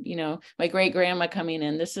 babe. You know, my great grandma coming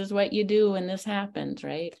in, this is what you do when this happens,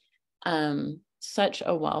 right? Such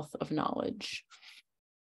a wealth of knowledge.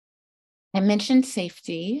 I mentioned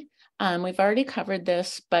safety. We've already covered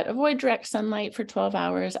this, but avoid direct sunlight for 12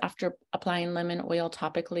 hours after applying lemon oil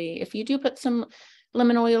topically. If you do put some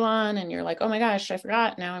lemon oil on and you're like, oh my gosh, I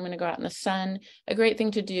forgot, now I'm going to go out in the sun, a great thing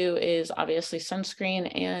to do is obviously sunscreen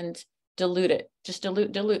and dilute it. Just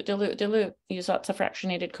dilute. Use lots of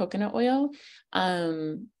fractionated coconut oil.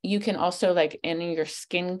 You can also, like in your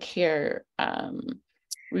skincare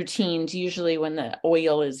routines, usually when the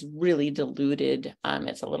oil is really diluted,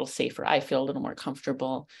 it's a little safer. I feel a little more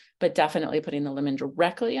comfortable, but definitely putting the lemon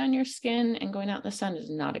directly on your skin and going out in the sun is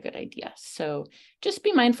not a good idea. So just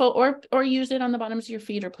be mindful, or use it on the bottoms of your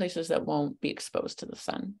feet or places that won't be exposed to the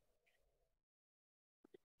sun.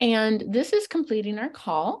 And this is completing our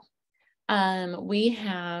call. We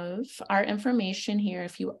have our information here.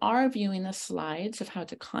 If you are viewing the slides of how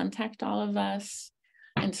to contact all of us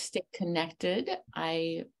and stay connected,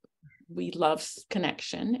 we love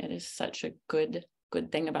connection. It is such a good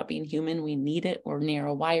thing about being human. We need it. We're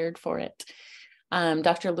narrow wired for it.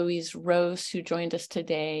 Dr. Louise Rose, who joined us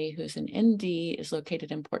today, who's an MD, is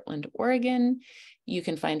located in Portland, Oregon. You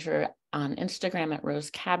can find her on Instagram at Rose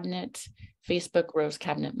Cabinet, Facebook Rose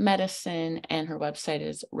Cabinet Medicine, and her website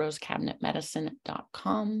is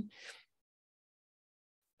rosecabinetmedicine.com.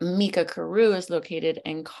 Mica Carew is located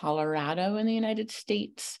in Colorado in the United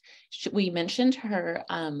States. We mentioned her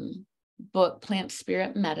book, Plant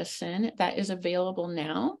Spirit Medicine, that is available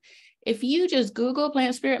now. If you just Google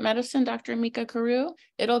Plant Spirit Medicine, Dr. Mica Carew,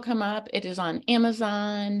 it'll come up. It is on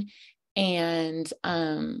Amazon. And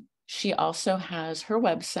she also has her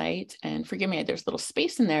website. And forgive me, there's a little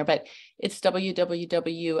space in there, but it's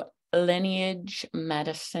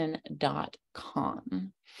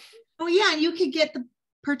www.lineagemedicine.com. Oh, yeah. And you could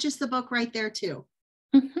purchase the book right there too.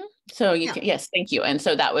 Mm-hmm. So you can, yes, thank you. And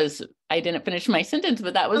so that was, I didn't finish my sentence,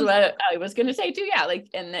 but that was what I was going to say too. Yeah.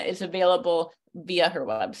 And it's available via her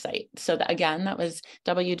website. So that, again, that was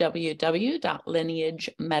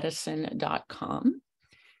www.lineagemedicine.com.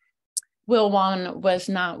 Will Wan was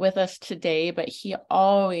not with us today, but he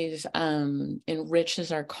always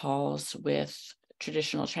enriches our calls with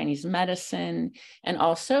traditional Chinese medicine and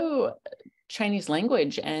also Chinese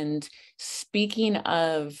language. And speaking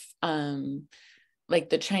of like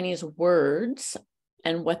the Chinese words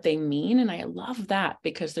and what they mean. And I love that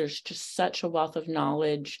because there's just such a wealth of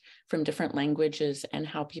knowledge from different languages and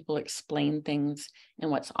how people explain things and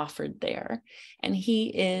what's offered there. And he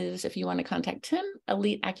is, if you want to contact him,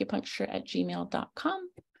 eliteacupuncture@gmail.com.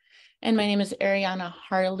 And my name is Ariana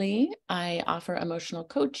Harley. I offer emotional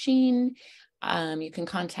coaching. You can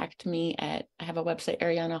contact me I have a website,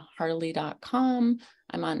 arianaharley.com.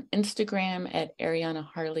 I'm on Instagram at Ariana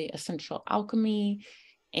Harley Essential Alchemy,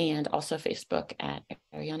 and also Facebook at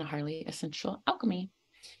Ariana Harley Essential Alchemy.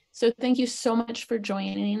 So thank you so much for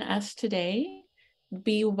joining us today.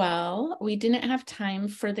 Be well. We didn't have time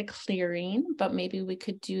for the clearing, but maybe we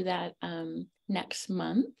could do that next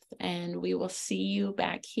month, and we will see you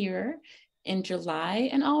back here in July.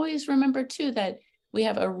 And always remember too that we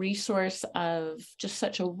have a resource of just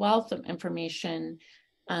such a wealth of information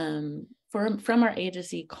from our A to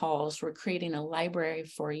Z calls. We're creating a library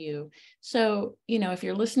for you. So, if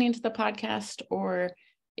you're listening to the podcast, or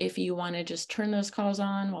if you want to just turn those calls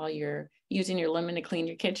on while you're using your lemon to clean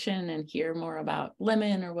your kitchen and hear more about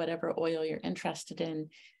lemon or whatever oil you're interested in,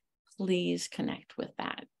 please connect with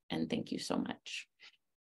that. And thank you so much.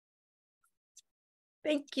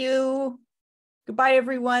 Thank you. Goodbye,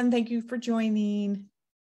 everyone. Thank you for joining.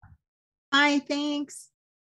 Bye. Thanks.